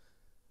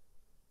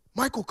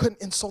 Michael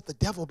couldn't insult the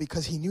devil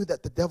because he knew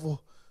that the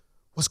devil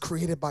was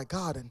created by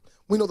God. And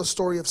we know the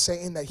story of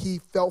Satan, that he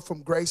fell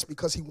from grace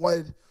because he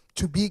wanted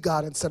to be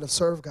God instead of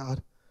serve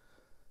God,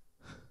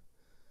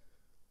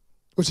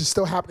 which is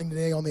still happening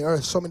today on the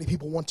earth. So many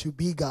people want to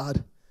be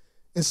God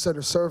instead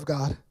of serve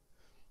God.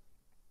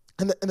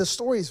 And the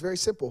story is very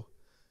simple,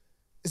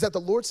 is that the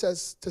Lord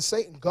says to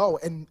Satan, go,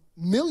 and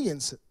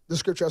millions, the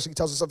scripture actually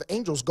tells us, of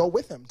angels go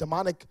with him.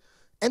 Demonic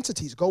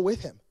entities go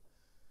with him.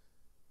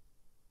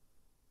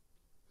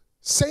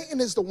 Satan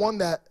is the one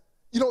that,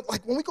 you know,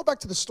 like when we go back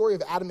to the story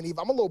of Adam and Eve,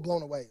 I'm a little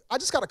blown away. I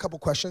just got a couple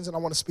questions, and I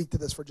want to speak to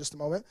this for just a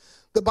moment.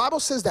 The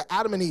Bible says that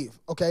Adam and Eve,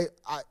 okay,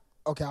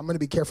 I'm going to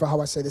be careful how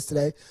I say this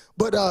today,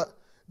 but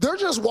they're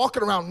just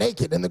walking around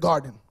naked in the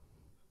garden,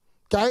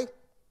 okay?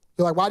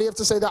 You're like, why do you have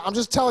to say that? I'm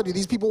just telling you,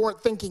 these people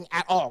weren't thinking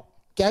at all,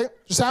 okay?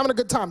 Just having a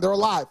good time. They're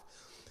alive.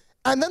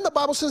 And then the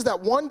Bible says that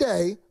one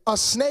day, a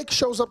snake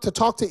shows up to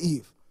talk to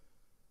Eve.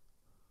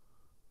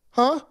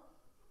 Huh?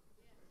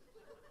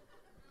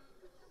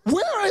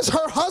 Where is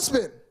her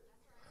husband?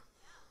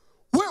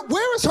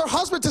 Where is her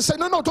husband to say,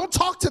 no, don't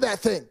talk to that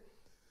thing?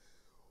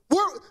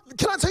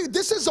 Can I tell you,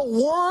 this is a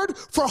word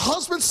for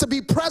husbands to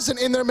be present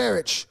in their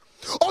marriage.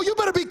 Oh, you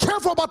better be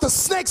careful about the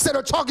snakes that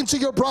are talking to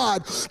your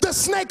bride. The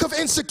snake of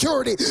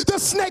insecurity, the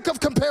snake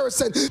of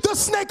comparison, the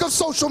snake of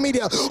social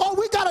media. Oh,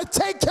 we got to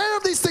take care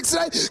of these things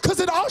today because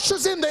it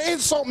ushers in the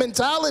insult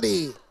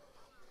mentality.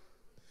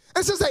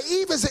 It says that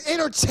Eve is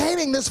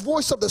entertaining this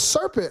voice of the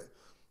serpent,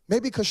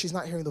 maybe because she's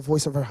not hearing the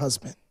voice of her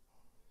husband.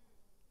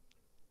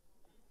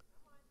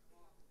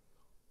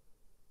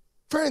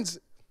 Friends,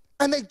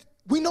 and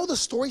we know the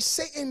story.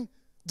 Satan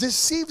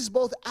deceives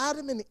both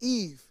Adam and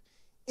Eve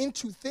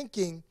into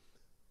thinking,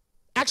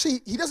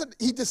 actually,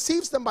 he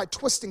deceives them by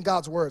twisting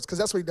God's words, because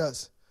that's what he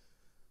does.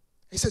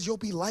 He says, you'll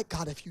be like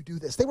God if you do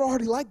this. They were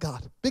already like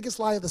God. Biggest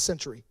lie of the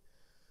century.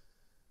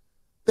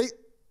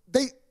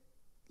 They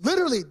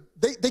literally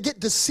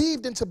get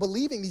deceived into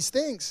believing these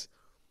things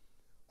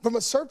from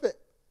a serpent.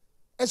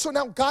 And so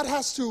now God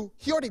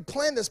he already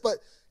planned this, but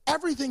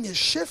everything is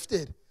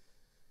shifted.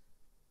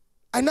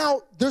 And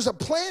now there's a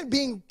plan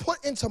being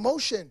put into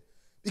motion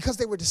because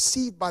they were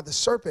deceived by the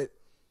serpent.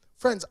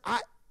 Friends,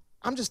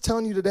 I'm just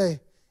telling you today,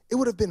 it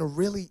would have been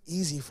really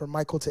easy for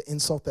Michael to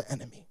insult the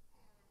enemy.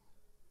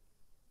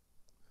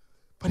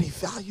 But he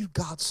valued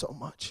God so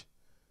much.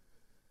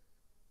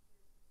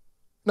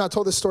 Now, I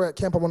told this story at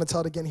camp. I want to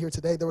tell it again here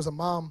today. There was a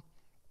mom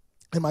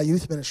in my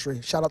youth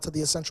ministry. Shout out to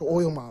the Essential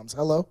Oil moms.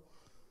 Hello.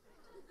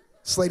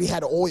 This lady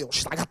had oil.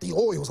 She's like, I got the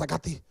oils. I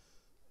got the...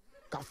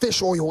 got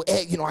fish oil,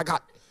 egg, I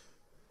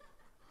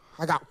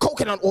got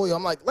coconut oil.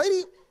 I'm like,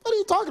 lady, what are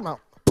you talking about?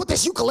 Put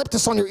this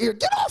eucalyptus on your ear.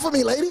 Get off of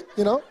me, lady,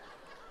 And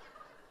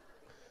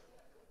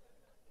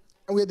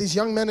we had these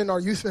young men in our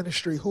youth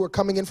ministry who were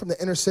coming in from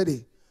the inner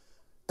city,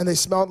 and they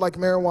smelled like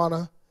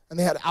marijuana, and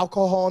they had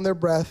alcohol in their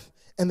breath,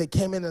 and they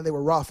came in and they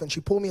were rough. And she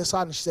pulled me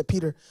aside and she said,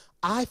 Peter,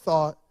 I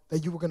thought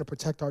that you were going to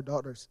protect our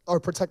daughters, or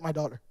protect my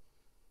daughter.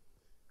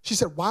 She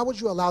said, why would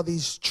you allow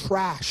these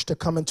trash to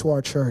come into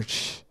our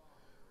church?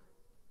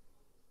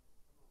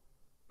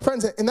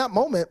 Friends, in that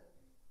moment,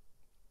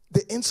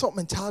 the insult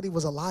mentality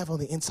was alive on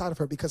the inside of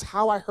her, because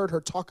how I heard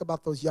her talk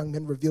about those young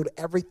men revealed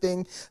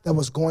everything that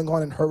was going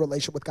on in her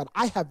relationship with God.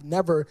 I have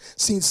never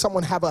seen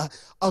someone have a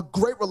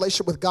great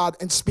relationship with God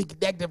and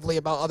speak negatively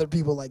about other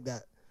people like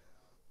that.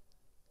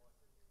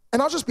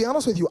 And I'll just be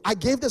honest with you, I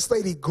gave this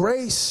lady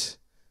grace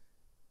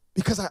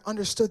because I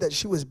understood that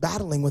she was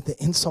battling with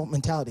the insult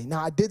mentality.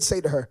 Now, I did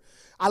say to her,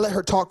 I let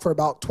her talk for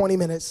about 20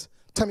 minutes,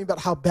 tell me about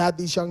how bad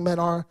these young men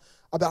are,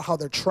 about how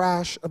they're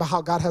trash, about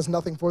how God has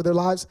nothing for their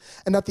lives.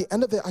 And at the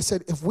end of it, I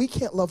said, if we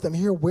can't love them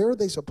here, where are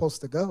they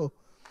supposed to go?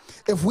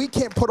 If we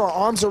can't put our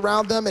arms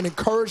around them and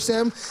encourage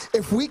them,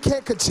 if we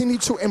can't continue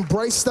to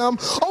embrace them,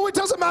 it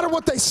doesn't matter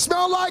what they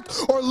smell like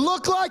or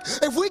look like,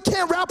 if we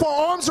can't wrap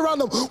our arms around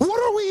them,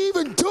 what are we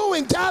even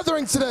doing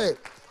gathering today?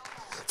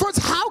 Friends,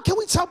 how can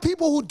we tell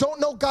people who don't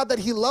know God that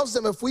he loves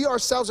them if we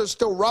ourselves are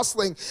still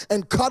wrestling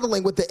and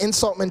cuddling with the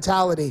insult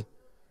mentality?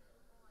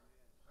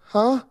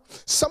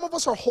 Some of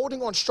us are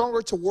holding on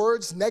stronger to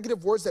words,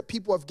 negative words that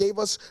people have gave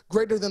us,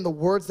 greater than the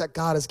words that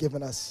God has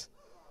given us.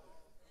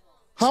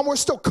 We're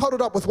still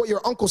cuddled up with what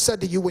your uncle said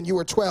to you when you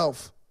were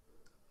 12.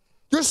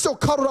 You're still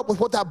cuddled up with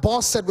what that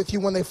boss said with you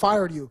when they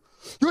fired you.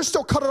 You're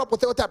still cuddled up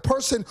with what that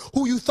person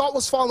who you thought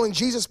was following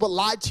Jesus but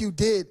lied to you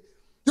did.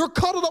 You're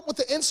cuddled up with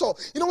the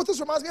insult. You know what this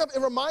reminds me of?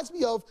 It reminds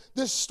me of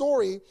this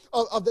story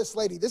of this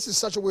lady. This is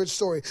such a weird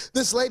story.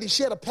 This lady,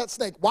 she had a pet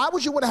snake. Why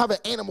would you want to have an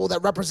animal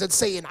that represents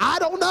Satan? I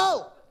don't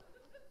know.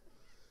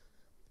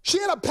 She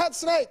had a pet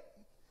snake,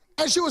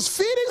 and she was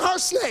feeding her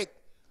snake.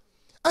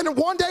 And then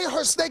one day,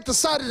 her snake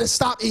decided to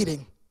stop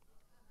eating.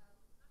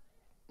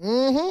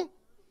 And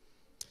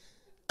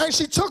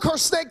she took her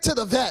snake to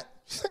the vet.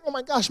 She's like, oh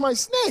my gosh, my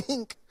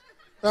snake,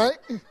 right?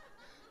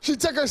 She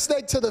took her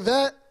snake to the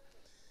vet,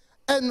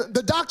 and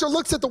the doctor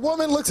looks at the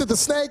woman, looks at the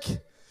snake.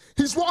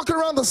 He's walking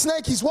around the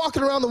snake, he's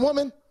walking around the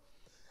woman,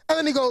 and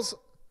then he goes,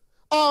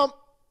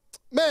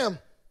 ma'am,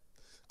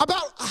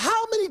 about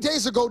how many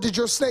days ago did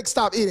your snake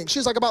stop eating?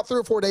 She's like, about 3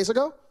 or 4 days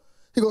ago.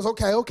 He goes,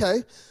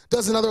 okay.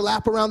 Does another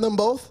lap around them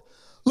both.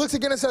 Looks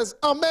again and says,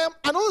 ma'am,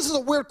 I know this is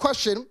a weird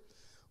question,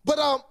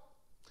 but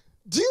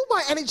do you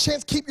by any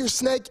chance keep your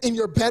snake in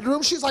your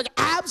bedroom? She's like,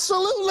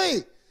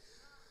 absolutely.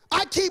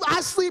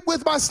 I sleep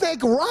with my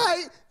snake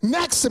right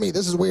next to me.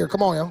 This is weird.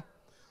 Come on, yo.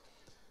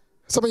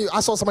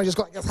 I saw somebody just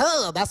going,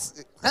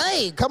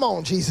 hey, come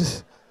on,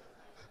 Jesus.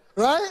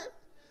 Right?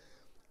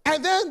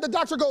 And then the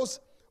doctor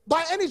goes,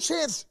 by any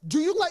chance, do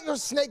you let your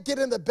snake get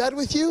in the bed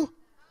with you?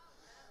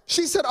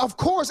 She said, of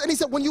course. And he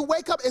said, when you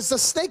wake up, is the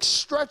snake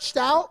stretched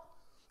out?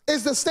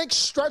 Is the snake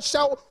stretched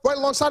out right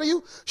alongside of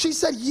you? She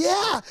said,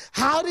 yeah.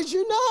 How did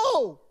you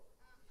know?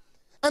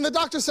 And the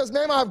doctor says,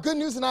 ma'am, I have good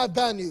news and I have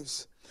bad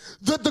news.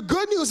 The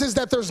good news is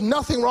that there's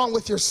nothing wrong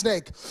with your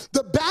snake.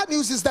 The bad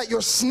news is that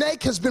your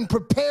snake has been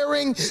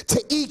preparing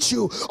to eat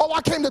you.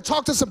 I came to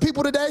talk to some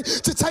people today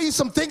to tell you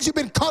some things you've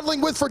been cuddling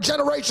with for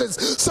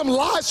generations. Some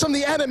lies from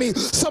the enemy,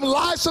 some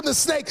lies from the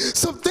snake,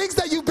 some things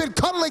that you've been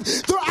cuddling.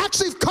 They're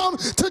actually come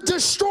to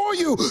destroy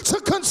you, to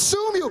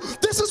consume you.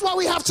 This is why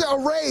we have to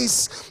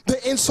erase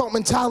the insult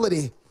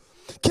mentality.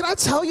 Can I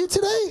tell you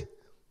today?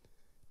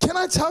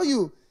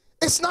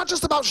 It's not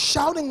just about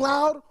shouting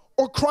loud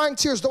or crying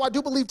tears, though I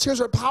do believe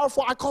tears are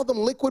powerful. I call them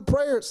liquid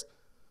prayers.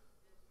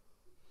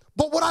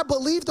 But what I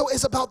believe, though,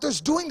 is about there's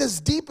doing this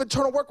deep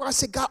internal work where I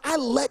say, God, I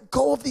let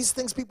go of these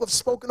things people have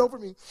spoken over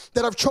me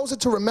that I've chosen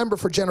to remember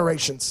for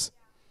generations.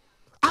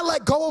 I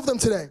let go of them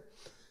today.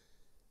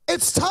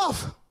 It's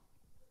tough.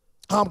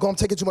 I'm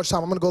taking too much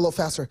time. I'm going to go a little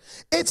faster.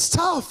 It's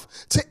tough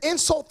to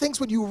insult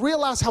things when you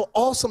realize how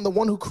awesome the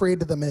one who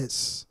created them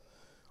is.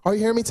 Are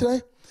you hearing me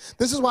today?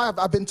 This is why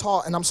I've been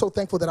taught, and I'm so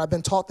thankful that I've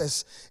been taught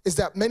this, is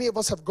that many of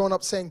us have grown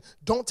up saying,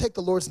 don't take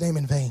the Lord's name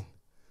in vain,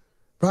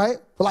 right?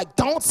 We're like,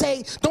 don't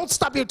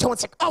stop your toe and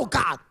say, oh,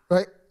 God,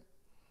 right?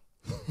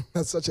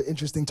 That's such an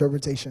interesting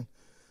interpretation.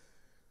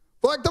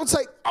 We're like, don't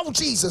say, oh,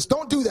 Jesus,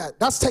 don't do that.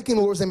 That's taking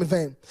the Lord's name in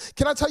vain.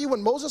 Can I tell you,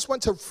 when Moses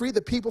went to free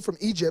the people from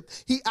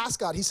Egypt, he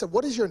asked God, he said,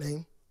 what is your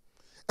name?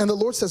 And the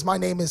Lord says, my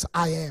name is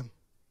I Am.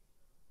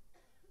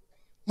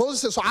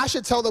 Moses says, so I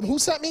should tell them who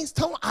sent me?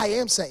 Tell them I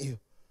Am sent you.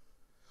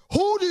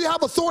 Who do you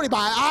have authority by?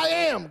 I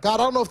am. God, I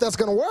don't know if that's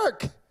going to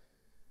work.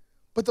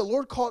 But the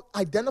Lord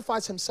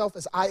identifies himself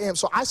as I am.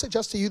 So I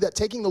suggest to you that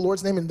taking the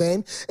Lord's name in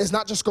vain is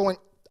not just going,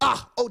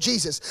 oh,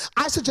 Jesus.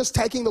 I suggest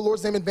taking the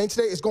Lord's name in vain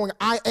today is going,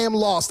 I am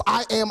lost.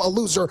 I am a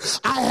loser.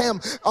 I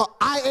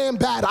am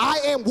bad. I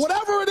am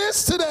whatever it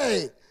is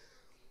today.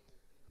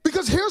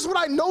 Because here's what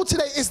I know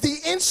today is the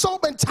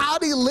insult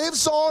mentality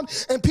lives on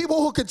in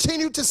people who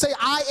continue to say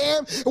I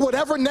am,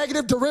 whatever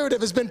negative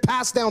derivative has been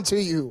passed down to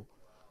you.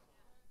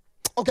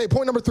 Okay,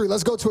 point number 3.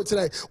 Let's go to it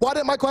today. Why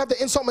did Michael have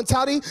the insult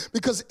mentality?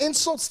 Because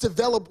insults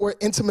develop where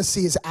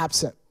intimacy is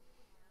absent.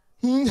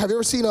 Have you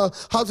ever seen a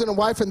husband and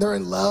wife and they're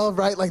in love,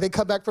 right? Like they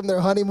come back from their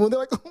honeymoon. They're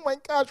like, oh my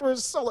gosh, we're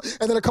so love.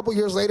 And then a couple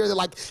years later, they're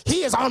like,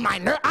 he is on my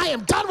nerve. I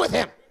am done with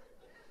him.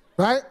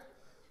 Right?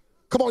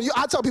 Come on,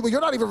 I tell people,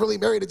 you're not even really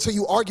married until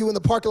you argue in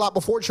the parking lot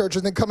before church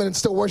and then come in and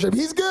still worship.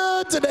 He's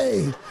good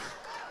today.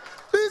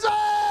 He's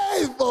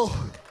faithful.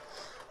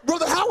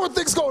 Brother Howard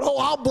thinks going,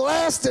 oh, I'm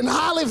blessed and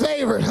highly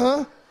favored,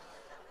 huh?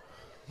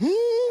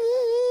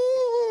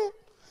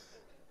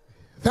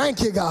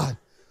 Thank you, God.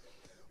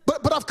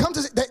 But I've come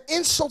to say that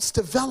insults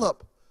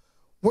develop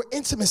where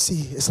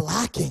intimacy is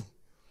lacking.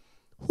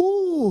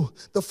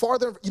 The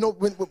farther,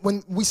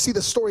 when we see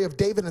the story of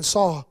David and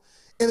Saul,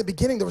 in the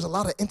beginning there was a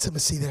lot of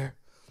intimacy there,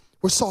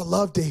 where Saul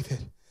loved David,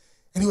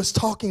 and he was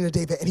talking to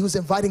David, and he was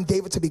inviting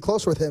David to be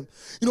close with him.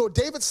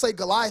 David slayed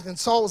Goliath, and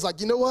Saul was like,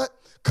 you know what?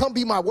 Come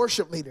be my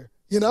worship leader.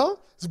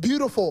 It's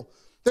beautiful.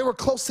 They were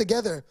close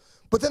together.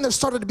 But then there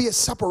started to be a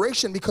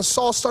separation because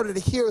Saul started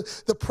to hear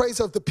the praise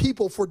of the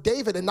people for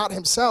David and not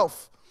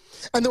himself.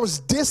 And there was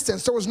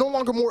distance. There was no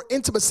longer more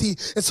intimacy.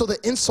 And so the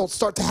insults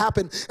start to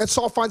happen. And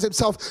Saul finds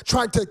himself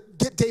trying to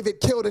get David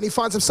killed. And he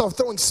finds himself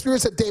throwing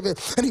spears at David.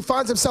 And he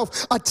finds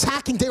himself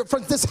attacking David.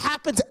 Friends, this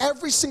happens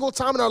every single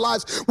time in our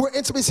lives where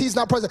intimacy is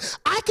not present.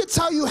 I could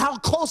tell you how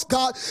close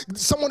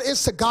someone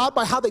is to God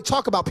by how they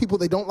talk about people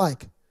they don't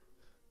like.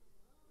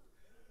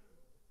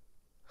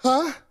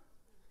 Huh?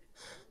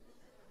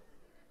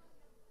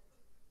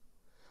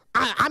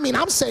 I mean,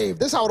 I'm saved.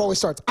 This is how it always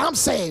starts. I'm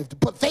saved,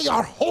 but they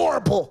are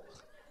horrible.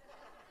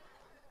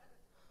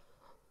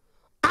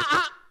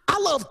 I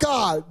love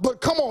God, but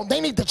come on,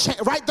 they need to change,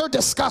 right? They're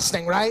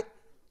disgusting, right?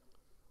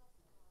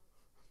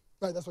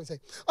 Right, that's what he say.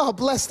 Oh,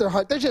 bless their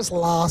heart. They're just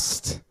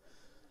lost.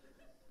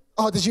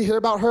 Oh, did you hear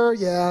about her?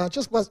 Yeah,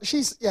 just bless.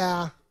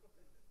 Yeah.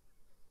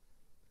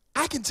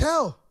 I can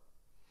tell.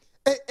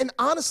 And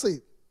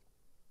honestly,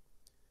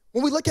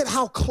 when we look at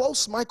how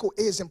close Michael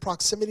is in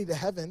proximity to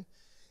heaven,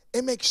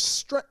 it makes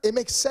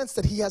sense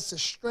that he has the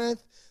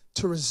strength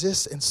to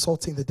resist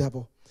insulting the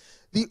devil.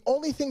 The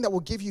only thing that will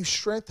give you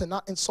strength to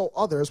not insult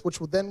others, which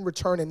will then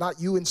return and not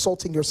you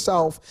insulting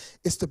yourself,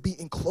 is to be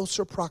in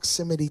closer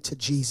proximity to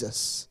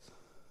Jesus.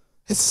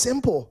 It's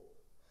simple.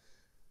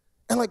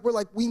 And we're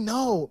like, we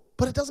know,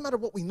 but it doesn't matter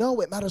what we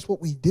know, it matters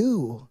what we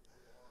do.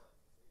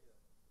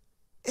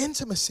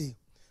 Intimacy.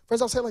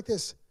 Friends, I'll say it like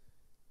this.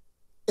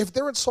 If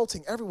they're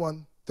insulting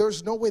everyone,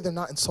 there's no way they're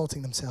not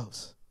insulting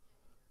themselves.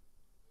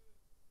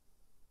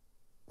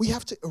 We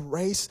have to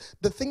erase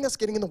the thing that's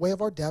getting in the way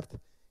of our depth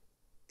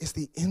is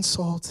the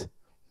insult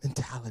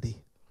mentality.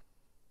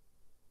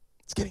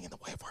 It's getting in the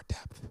way of our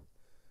depth.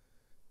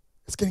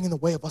 It's getting in the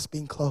way of us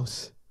being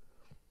close.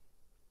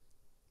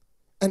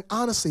 And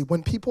honestly,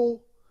 when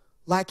people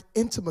lack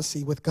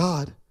intimacy with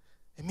God,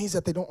 it means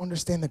that they don't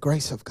understand the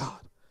grace of God.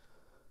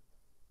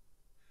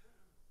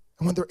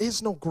 And when there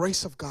is no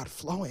grace of God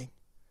flowing,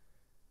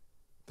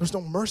 there's no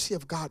mercy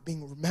of God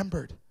being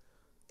remembered,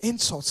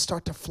 insults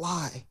start to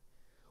fly,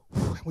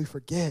 and we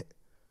forget.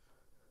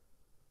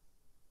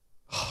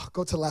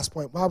 Go to the last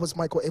point. Why was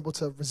Michael able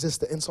to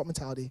resist the insult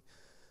mentality?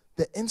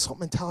 The insult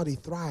mentality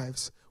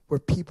thrives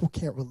where people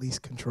can't release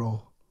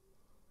control.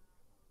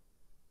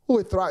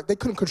 It thrived. They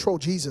couldn't control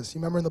Jesus. You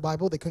remember in the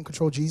Bible, they couldn't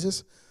control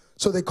Jesus?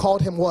 So they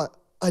called him what?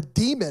 A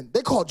demon.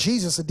 They called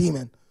Jesus a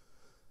demon.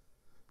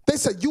 They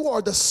said, you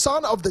are the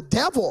son of the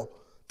devil.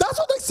 That's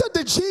what they said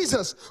to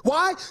Jesus.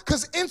 Why?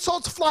 Because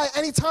insults fly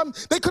anytime.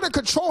 They couldn't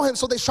control him,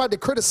 so they tried to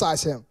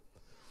criticize him.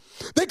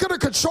 They couldn't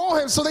control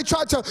him, so they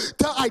tried to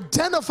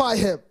identify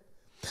him.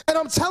 And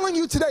I'm telling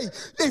you today,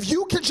 if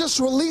you can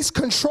just release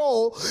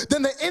control,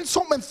 then the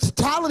insult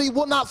mentality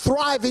will not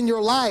thrive in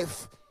your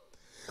life.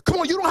 Come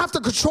on, you don't have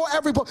to control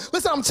everybody.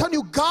 Listen, I'm telling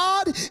you,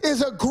 God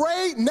is a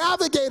great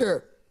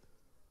navigator.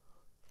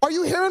 Are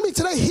you hearing me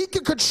today? He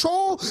can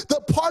control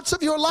the parts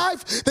of your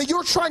life that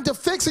you're trying to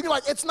fix, and you're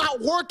like, it's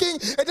not working.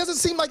 It doesn't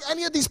seem like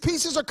any of these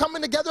pieces are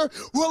coming together.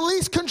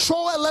 Release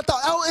control and let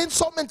the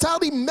insult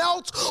mentality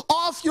melt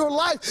off your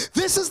life.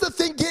 This is the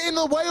thing getting in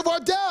the way of our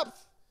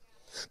depth.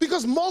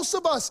 Because most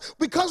of us,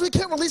 because we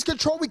can't release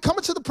control, we come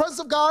into the presence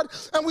of God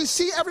and we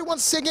see everyone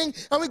singing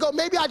and we go,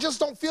 maybe I just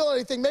don't feel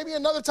anything, maybe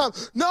another time.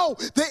 No,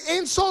 the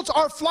insults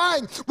are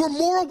flying. We're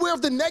more aware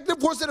of the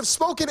negative words that have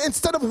spoken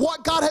instead of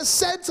what God has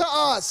said to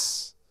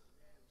us.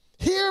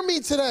 Hear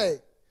me today.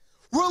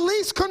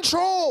 Release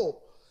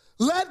control.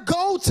 Let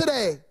go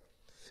today.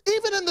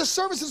 Even in the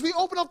services, we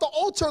open up the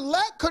altar,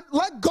 let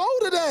go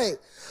today.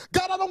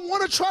 God, I don't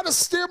want to try to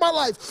steer my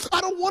life.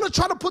 I don't want to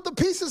try to put the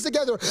pieces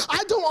together.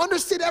 I don't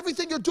understand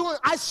everything you're doing.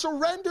 I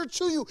surrender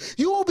to you.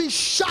 You will be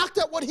shocked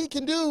at what he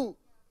can do.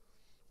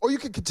 Or you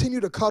can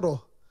continue to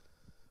cuddle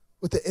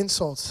with the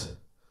insults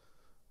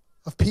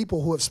of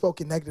people who have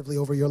spoken negatively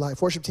over your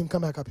life. Worship team,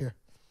 come back up here.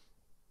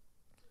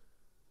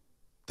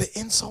 The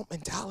insult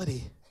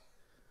mentality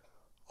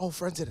Oh,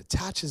 friends, it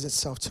attaches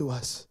itself to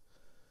us.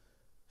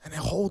 And it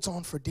holds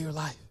on for dear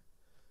life.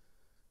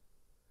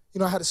 You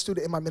know, I had a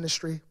student in my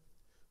ministry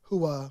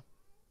who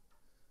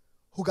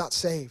got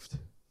saved,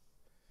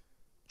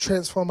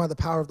 transformed by the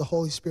power of the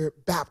Holy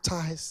Spirit,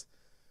 baptized,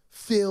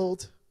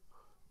 filled.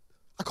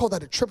 I call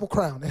that a triple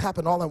crown. It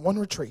happened all in one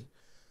retreat.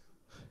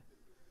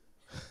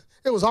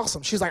 It was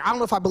awesome. She's like, I don't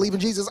know if I believe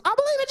in Jesus. I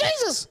believe in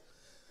Jesus.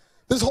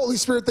 This Holy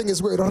Spirit thing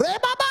is weird. I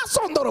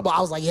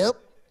was like, yep.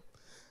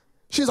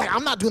 She's like,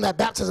 I'm not doing that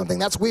baptism thing.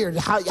 That's weird.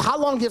 How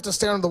long do you have to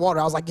stay under the water?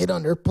 I was like, get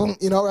under. Boom,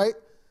 you know, right?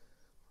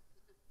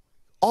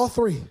 All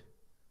three.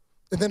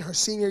 And then her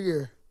senior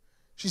year,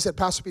 she said,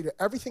 Pastor Peter,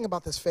 everything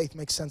about this faith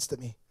makes sense to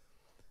me,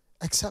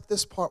 except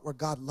this part where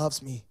God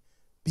loves me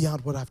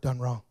beyond what I've done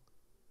wrong.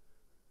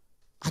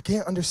 I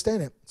can't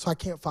understand it, so I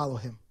can't follow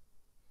him.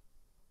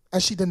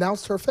 And she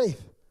denounced her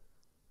faith.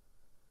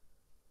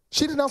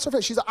 She denounced her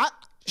faith.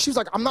 She was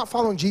like, I'm not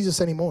following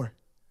Jesus anymore.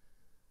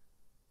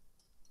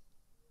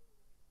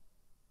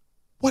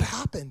 What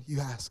happened, you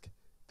ask?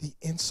 The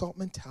insult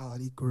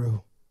mentality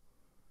grew.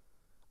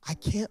 I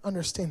can't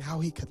understand how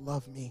he could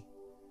love me,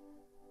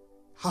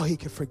 how he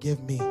could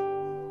forgive me,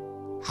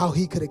 how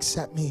he could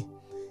accept me.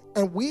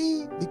 And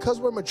we, because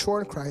we're mature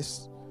in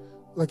Christ,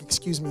 like,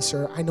 excuse me,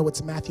 sir, I know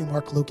it's Matthew,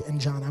 Mark, Luke,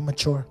 and John. I'm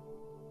mature.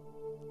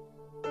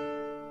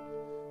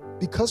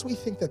 Because we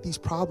think that these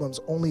problems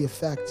only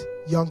affect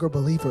younger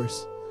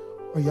believers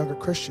or younger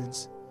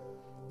Christians,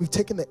 we've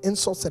taken the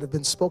insults that have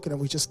been spoken and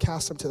we just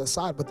cast them to the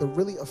side, but they're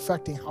really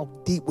affecting how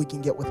deep we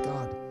can get with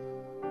God.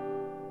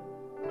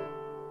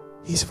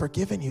 He's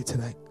forgiven you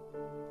today.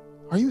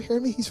 Are you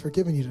hearing me? He's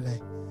forgiven you today.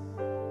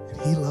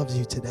 And he loves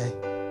you today.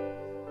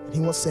 And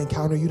he wants to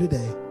encounter you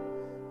today,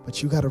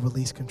 but you got to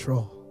release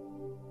control.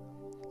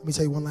 Let me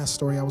tell you one last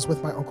story. I was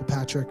with my Uncle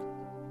Patrick.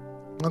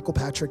 Uncle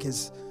Patrick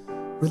is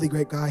a really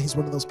great guy. He's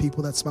one of those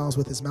people that smiles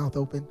with his mouth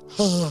open.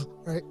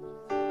 Right?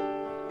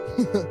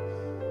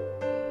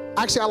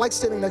 Actually, I like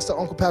standing next to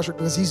Uncle Patrick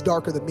because he's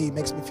darker than me.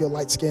 Makes me feel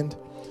light-skinned.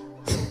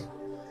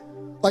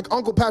 Like,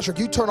 Uncle Patrick,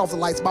 you turn off the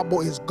lights, my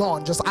boy is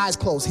gone. Just eyes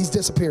closed. He's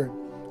disappeared.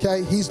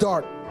 Okay? He's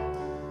dark.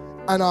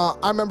 And I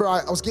remember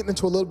I was getting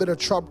into a little bit of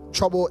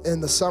trouble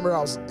in the summer. I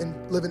was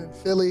living in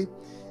Philly.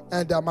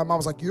 And my mom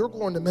was like, you're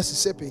going to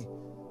Mississippi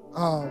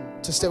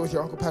to stay with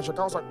your Uncle Patrick.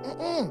 I was like,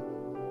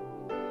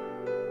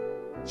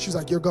 She was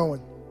like, you're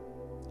going.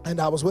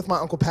 And I was with my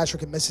Uncle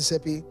Patrick in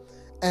Mississippi.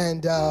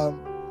 And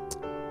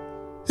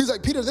he's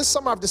like, Peter, this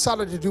summer I've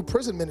decided to do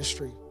prison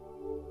ministry.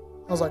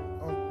 I was like,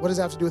 what does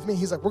that have to do with me?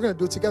 He's like, we're going to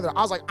do it together.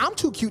 I was like, I'm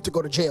too cute to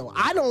go to jail.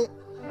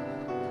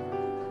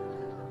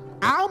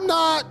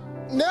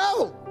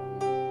 No.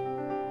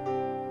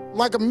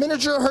 Like a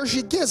miniature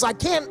Hershey Kiss. I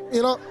can't,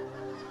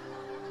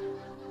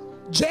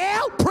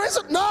 Jail?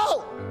 Prison?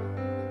 No.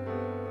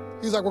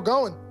 He's like, we're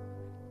going.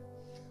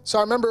 So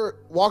I remember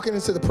walking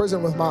into the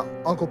prison with my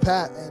Uncle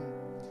Pat, and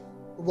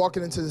we're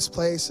walking into this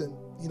place, and,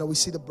 we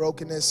see the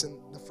brokenness and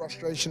the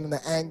frustration and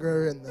the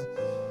anger and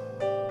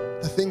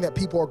the thing that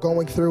people are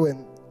going through.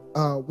 And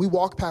we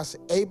walk past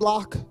A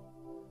block,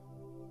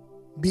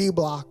 B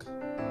block,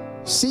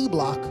 C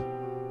block,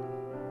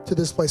 to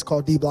this place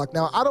called D block.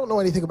 Now, I don't know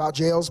anything about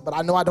jails, but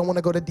I know I don't want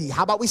to go to D.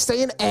 How about we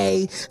stay in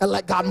A and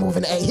let God move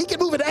in A? He can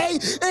move in A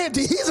and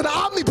D. He's an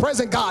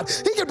omnipresent God.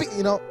 He can be,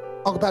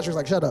 Uncle Patrick's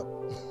like, shut up.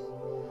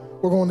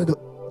 We're going to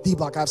D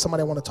block. I have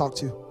somebody I want to talk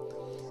to.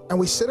 And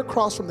we sit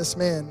across from this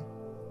man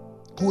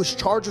whose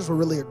charges were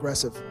really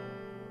aggressive.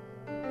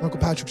 Uncle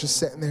Patrick just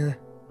sitting there,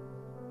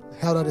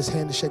 held out his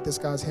hand to shake this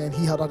guy's hand.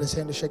 He held out his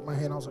hand to shake my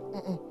hand. I was like,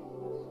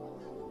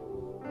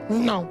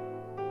 no.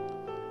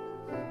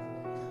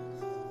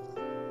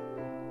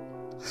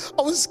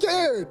 I was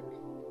scared.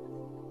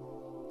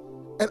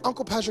 And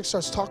Uncle Patrick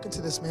starts talking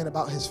to this man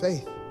about his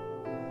faith.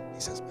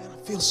 He says, man, I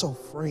feel so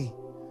free,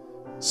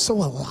 so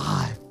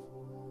alive.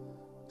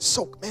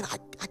 So, man,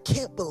 I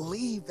can't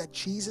believe that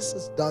Jesus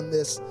has done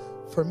this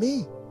for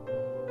me.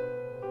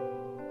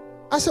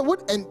 I said,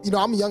 what? And,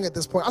 I'm young at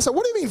this point. I said,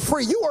 what do you mean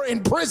free? You are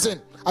in prison.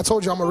 I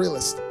told you I'm a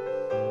realist.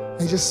 And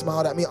he just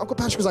smiled at me. Uncle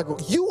Patrick was like,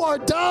 you are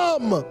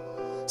dumb.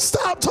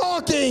 Stop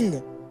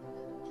talking.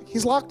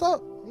 He's locked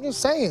up. I'm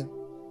just saying.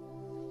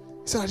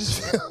 He said, I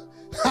just feel,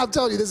 I'll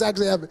tell you, this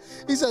actually happened.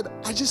 He said,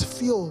 I just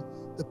feel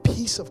the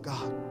peace of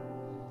God,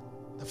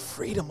 the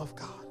freedom of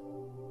God.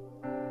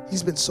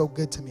 He's been so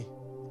good to me.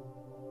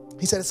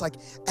 He said, it's like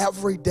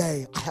every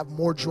day I have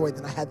more joy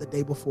than I had the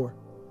day before.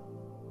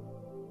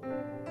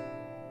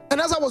 And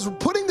as I was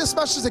putting this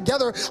message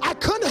together, I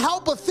couldn't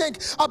help but think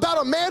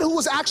about a man who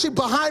was actually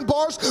behind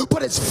bars,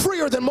 but is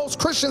freer than most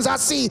Christians I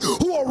see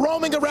who are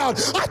roaming around.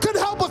 I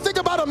couldn't help but think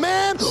about a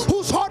man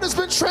whose heart has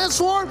been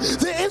transformed,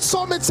 the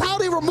insult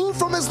mentality removed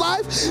from his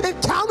life,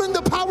 encountering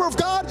the power of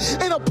God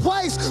in a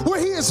place where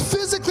he is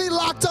physically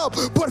locked up,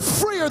 but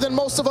freer than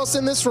most of us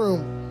in this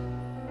room.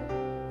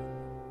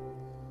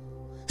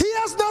 He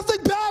has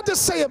nothing bad to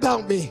say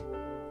about me.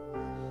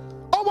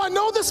 Oh, I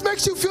know this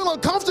makes you feel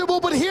uncomfortable,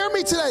 but hear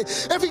me today.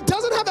 If he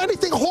doesn't have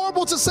anything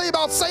horrible to say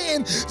about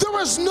Satan, there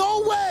is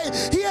no way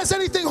he has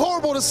anything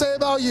horrible to say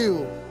about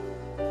you.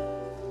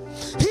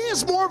 He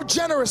is more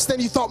generous than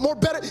you thought, more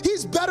better.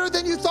 He's better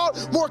than you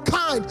thought, more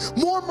kind,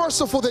 more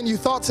merciful than you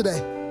thought today.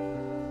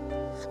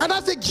 And I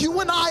think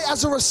you and I,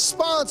 as a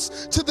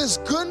response to this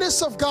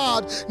goodness of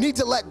God, need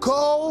to let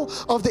go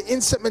of the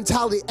instant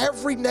mentality.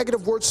 Every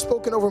negative word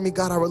spoken over me,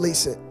 God, I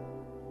release it.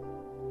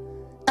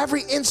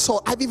 Every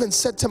insult I've even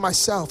said to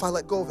myself, I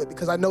let go of it,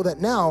 because I know that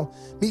now,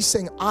 me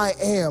saying I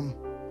am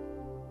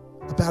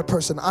a bad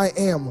person, I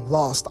am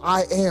lost,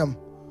 I am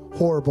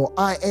horrible,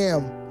 I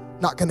am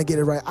not gonna get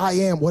it right, I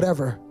am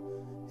whatever,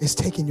 is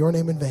taking your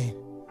name in vain,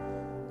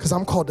 because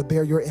I'm called to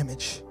bear your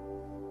image.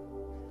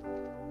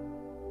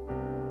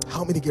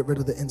 Help me to get rid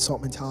of the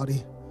insult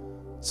mentality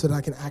so that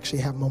I can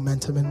actually have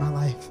momentum in my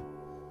life.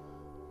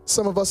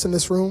 Some of us in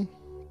this room,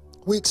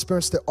 we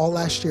experienced it all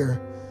last year.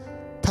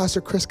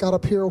 Pastor Chris got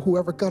up here, or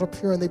whoever got up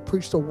here, and they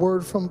preached a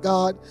word from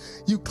God.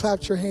 You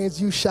clapped your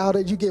hands, you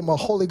shouted, you gave him a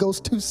Holy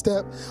Ghost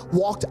two-step,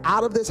 walked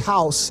out of this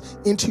house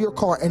into your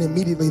car, and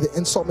immediately the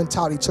insult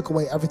mentality took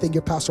away everything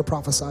your pastor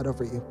prophesied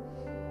over you.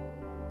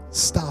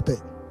 Stop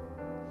it.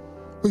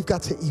 We've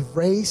got to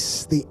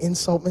erase the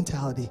insult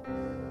mentality.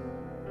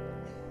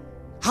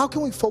 How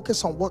can we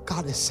focus on what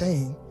God is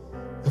saying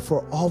if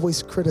we're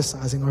always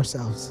criticizing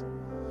ourselves?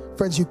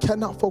 Friends, you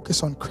cannot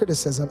focus on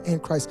criticism in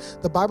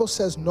Christ. The Bible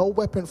says no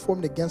weapon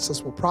formed against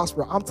us will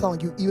prosper. I'm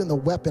telling you, even the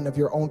weapon of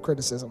your own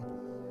criticism.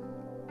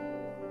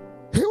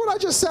 Hear what I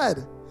just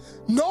said.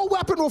 No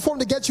weapon will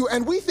form against you,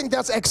 and we think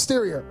that's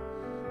exterior.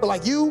 We're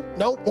like, you,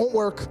 nope, won't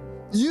work.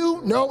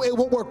 You, no, it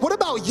won't work. What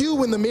about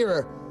you in the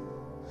mirror?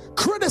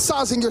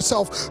 Criticizing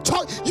yourself.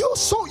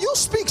 You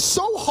speak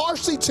so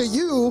harshly to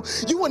you,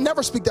 you would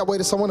never speak that way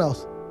to someone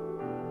else.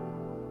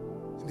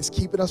 And it's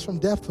keeping us from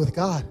depth with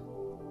God.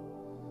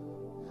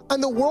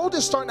 And the world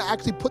is starting to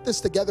actually put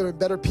this together in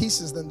better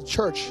pieces than the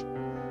church.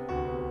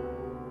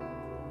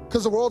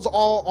 Because the world's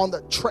all on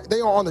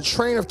they are on the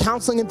train of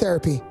counseling and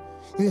therapy.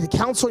 You need a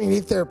counselor, you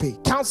need therapy.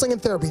 Counseling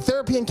and therapy,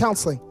 therapy and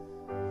counseling.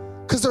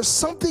 Because there's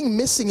something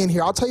missing in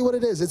here. I'll tell you what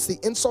it is. It's the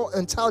insult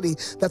mentality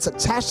that's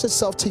attached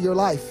itself to your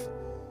life.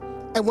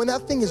 And when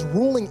that thing is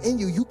ruling in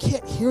you, you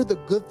can't hear the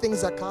good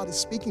things that God is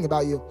speaking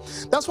about you.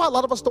 That's why a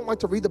lot of us don't like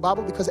to read the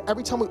Bible, because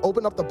every time we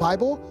open up the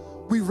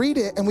Bible, we read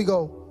it and we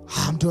go,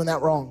 I'm doing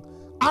that wrong.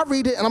 I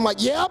read it and I'm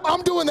like, yep,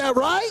 I'm doing that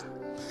right.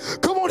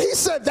 Come on, he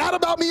said that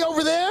about me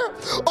over there.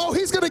 Oh,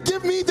 he's gonna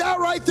give me that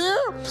right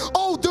there.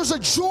 Oh, there's a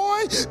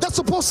joy that's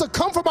supposed to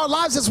come from our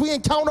lives as we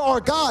encounter our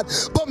God.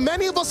 But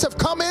many of us have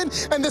come in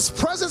and this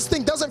presence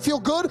thing doesn't feel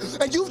good,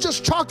 and you've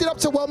just chalked it up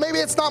to, well, maybe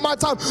it's not my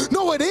time.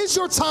 No, it is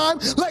your time.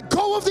 Let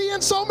go of the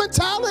insult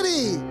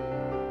mentality.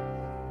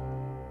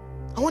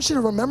 I want you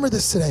to remember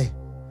this today.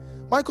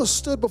 Michael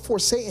stood before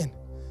Satan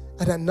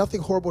and had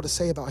nothing horrible to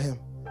say about him.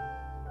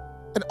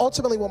 And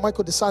ultimately what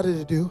Michael decided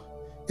to do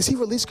is he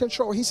released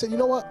control. He said, you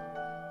know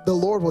what? The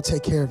Lord will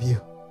take care of you.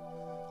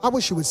 I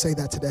wish you would say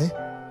that today.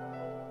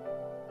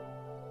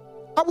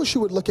 I wish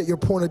you would look at your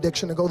porn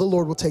addiction and go, the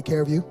Lord will take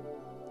care of you.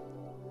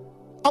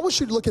 I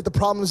wish you'd look at the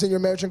problems in your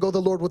marriage and go, the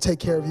Lord will take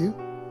care of you.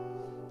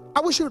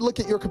 I wish you would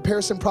look at your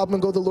comparison problem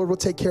and go, the Lord will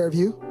take care of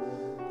you.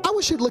 I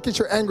wish you'd look at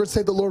your anger and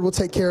say, the Lord will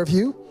take care of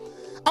you.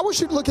 I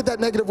wish you'd look at that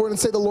negative word and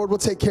say, the Lord will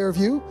take care of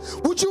you.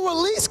 Would you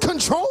release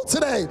control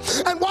today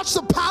and watch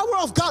the power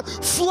of God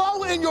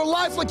flow in your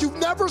life like you've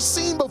never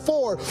seen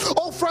before?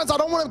 Oh, friends, I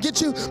don't want to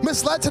get you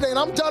misled today, and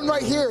I'm done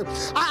right here.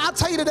 I'll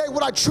tell you today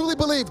what I truly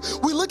believe.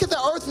 We look at the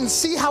earth and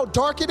see how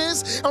dark it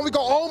is, and we go,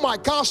 oh my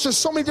gosh, there's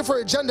so many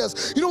different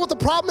agendas. You know what the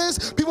problem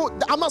is? People,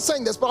 I'm not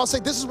saying this, but I'll say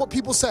this is what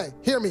people say.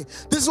 Hear me.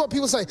 This is what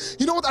people say.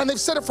 You know what? And they've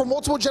said it for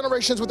multiple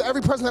generations with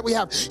every president that we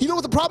have. You know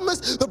what the problem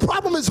is? The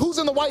problem is who's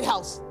in the White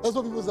House. That's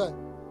what people say.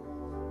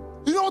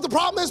 You know what the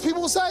problem is,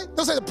 people will say?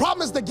 They'll say the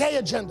problem is the gay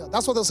agenda.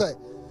 That's what they'll say.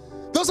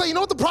 They'll say, you know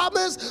what the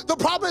problem is? The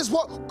problem is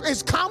what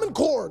is Common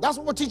Core. That's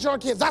what we're teaching our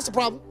kids. That's the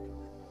problem.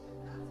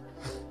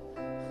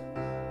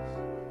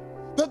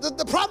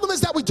 The problem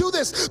is that we do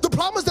this. The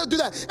problem is that we do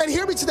that. And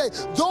hear me today.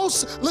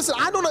 Listen,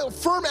 I don't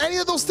affirm any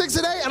of those things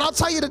today, and I'll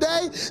tell you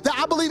today that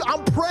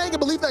I'm praying and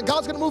believe that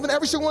God's going to move in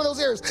every single one of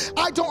those areas.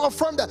 I don't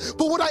affirm that.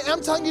 But what I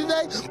am telling you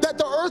today, that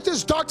the earth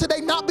is dark today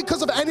not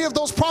because of any of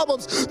those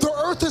problems. The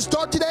earth is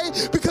dark today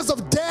because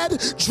of dead,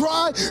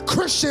 dry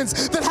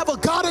Christians that have a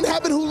God in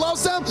heaven who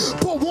loves them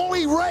but won't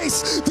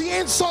erase the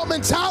insult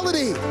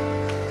mentality.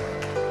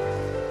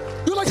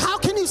 You're like, how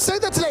can you say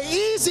that today?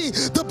 Easy.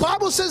 The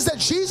Bible says that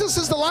Jesus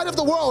is the light of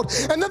the world.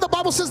 And then the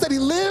Bible says that he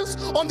lives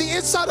on the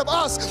inside of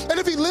us. And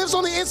if he lives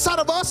on the inside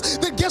of us,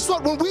 then guess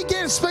what? When we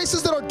get in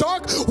spaces that are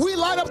dark, we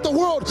light up the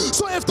world.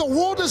 So if the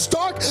world is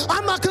dark,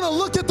 I'm not going to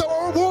look at the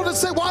world and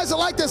say, why is it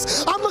like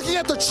this? I'm looking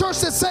at the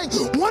church that's saying,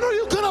 when are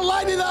you going to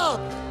light it up?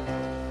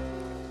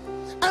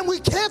 And we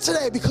can't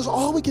today because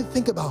all we can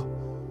think about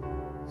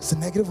is the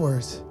negative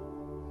words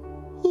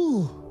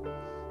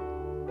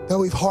that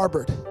we've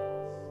harbored,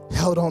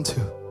 held on to,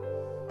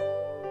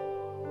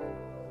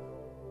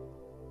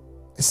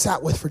 and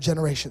sat with for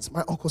generations.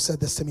 My uncle said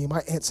this to me.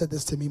 My aunt said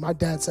this to me. My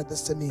dad said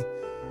this to me.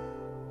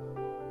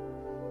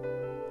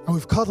 And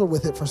we've cuddled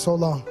with it for so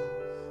long,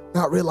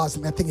 not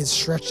realizing that thing is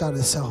stretched out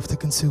itself to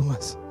consume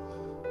us.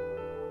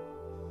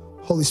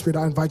 Holy Spirit,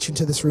 I invite you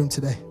into this room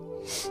today.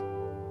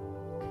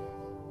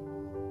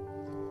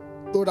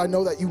 Lord, I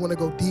know that you want to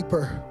go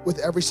deeper with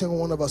every single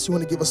one of us. You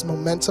want to give us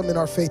momentum in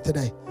our faith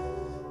today.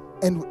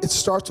 And it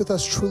starts with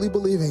us truly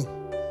believing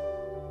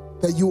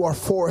that you are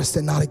for us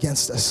and not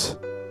against us.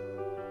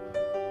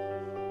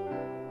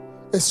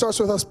 It starts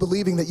with us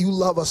believing that you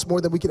love us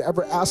more than we could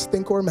ever ask,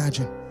 think, or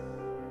imagine.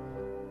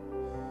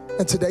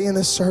 And today in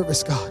this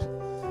service, God,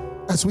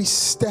 as we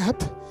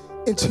step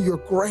into your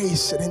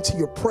grace and into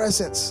your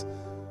presence,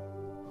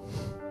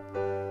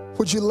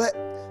 would you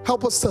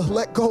help us to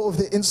let go of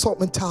the insult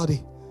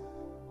mentality?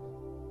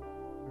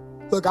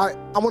 Look, I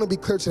want to be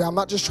clear today. I'm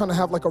not just trying to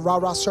have like a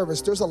rah-rah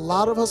service. There's a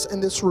lot of us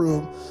in this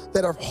room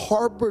that have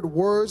harbored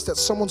words that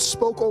someone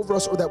spoke over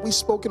us or that we've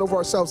spoken over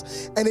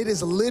ourselves, and it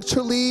is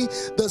literally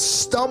the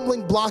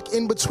stumbling block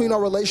in between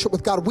our relationship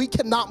with God. We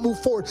cannot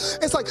move forward.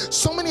 It's like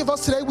so many of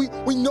us today,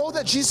 we know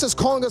that Jesus is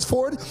calling us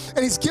forward, and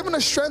he's given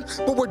us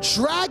strength, but we're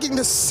dragging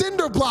the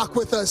cinder block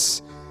with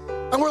us.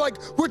 And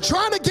we're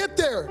trying to get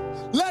there.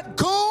 Let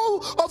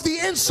go of the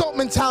insult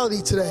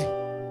mentality today.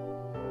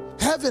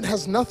 Heaven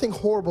has nothing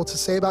horrible to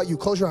say about you.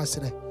 Close your eyes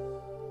today.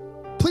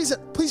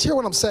 Please hear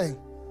what I'm saying.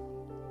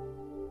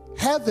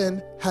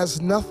 Heaven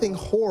has nothing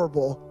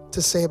horrible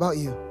to say about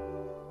you.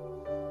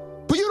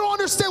 But you don't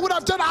understand what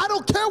I've done. I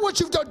don't care what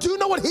you've done. Do you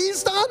know what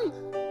he's done?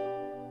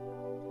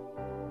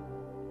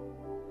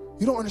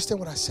 You don't understand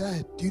what I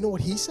said. Do you know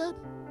what he said?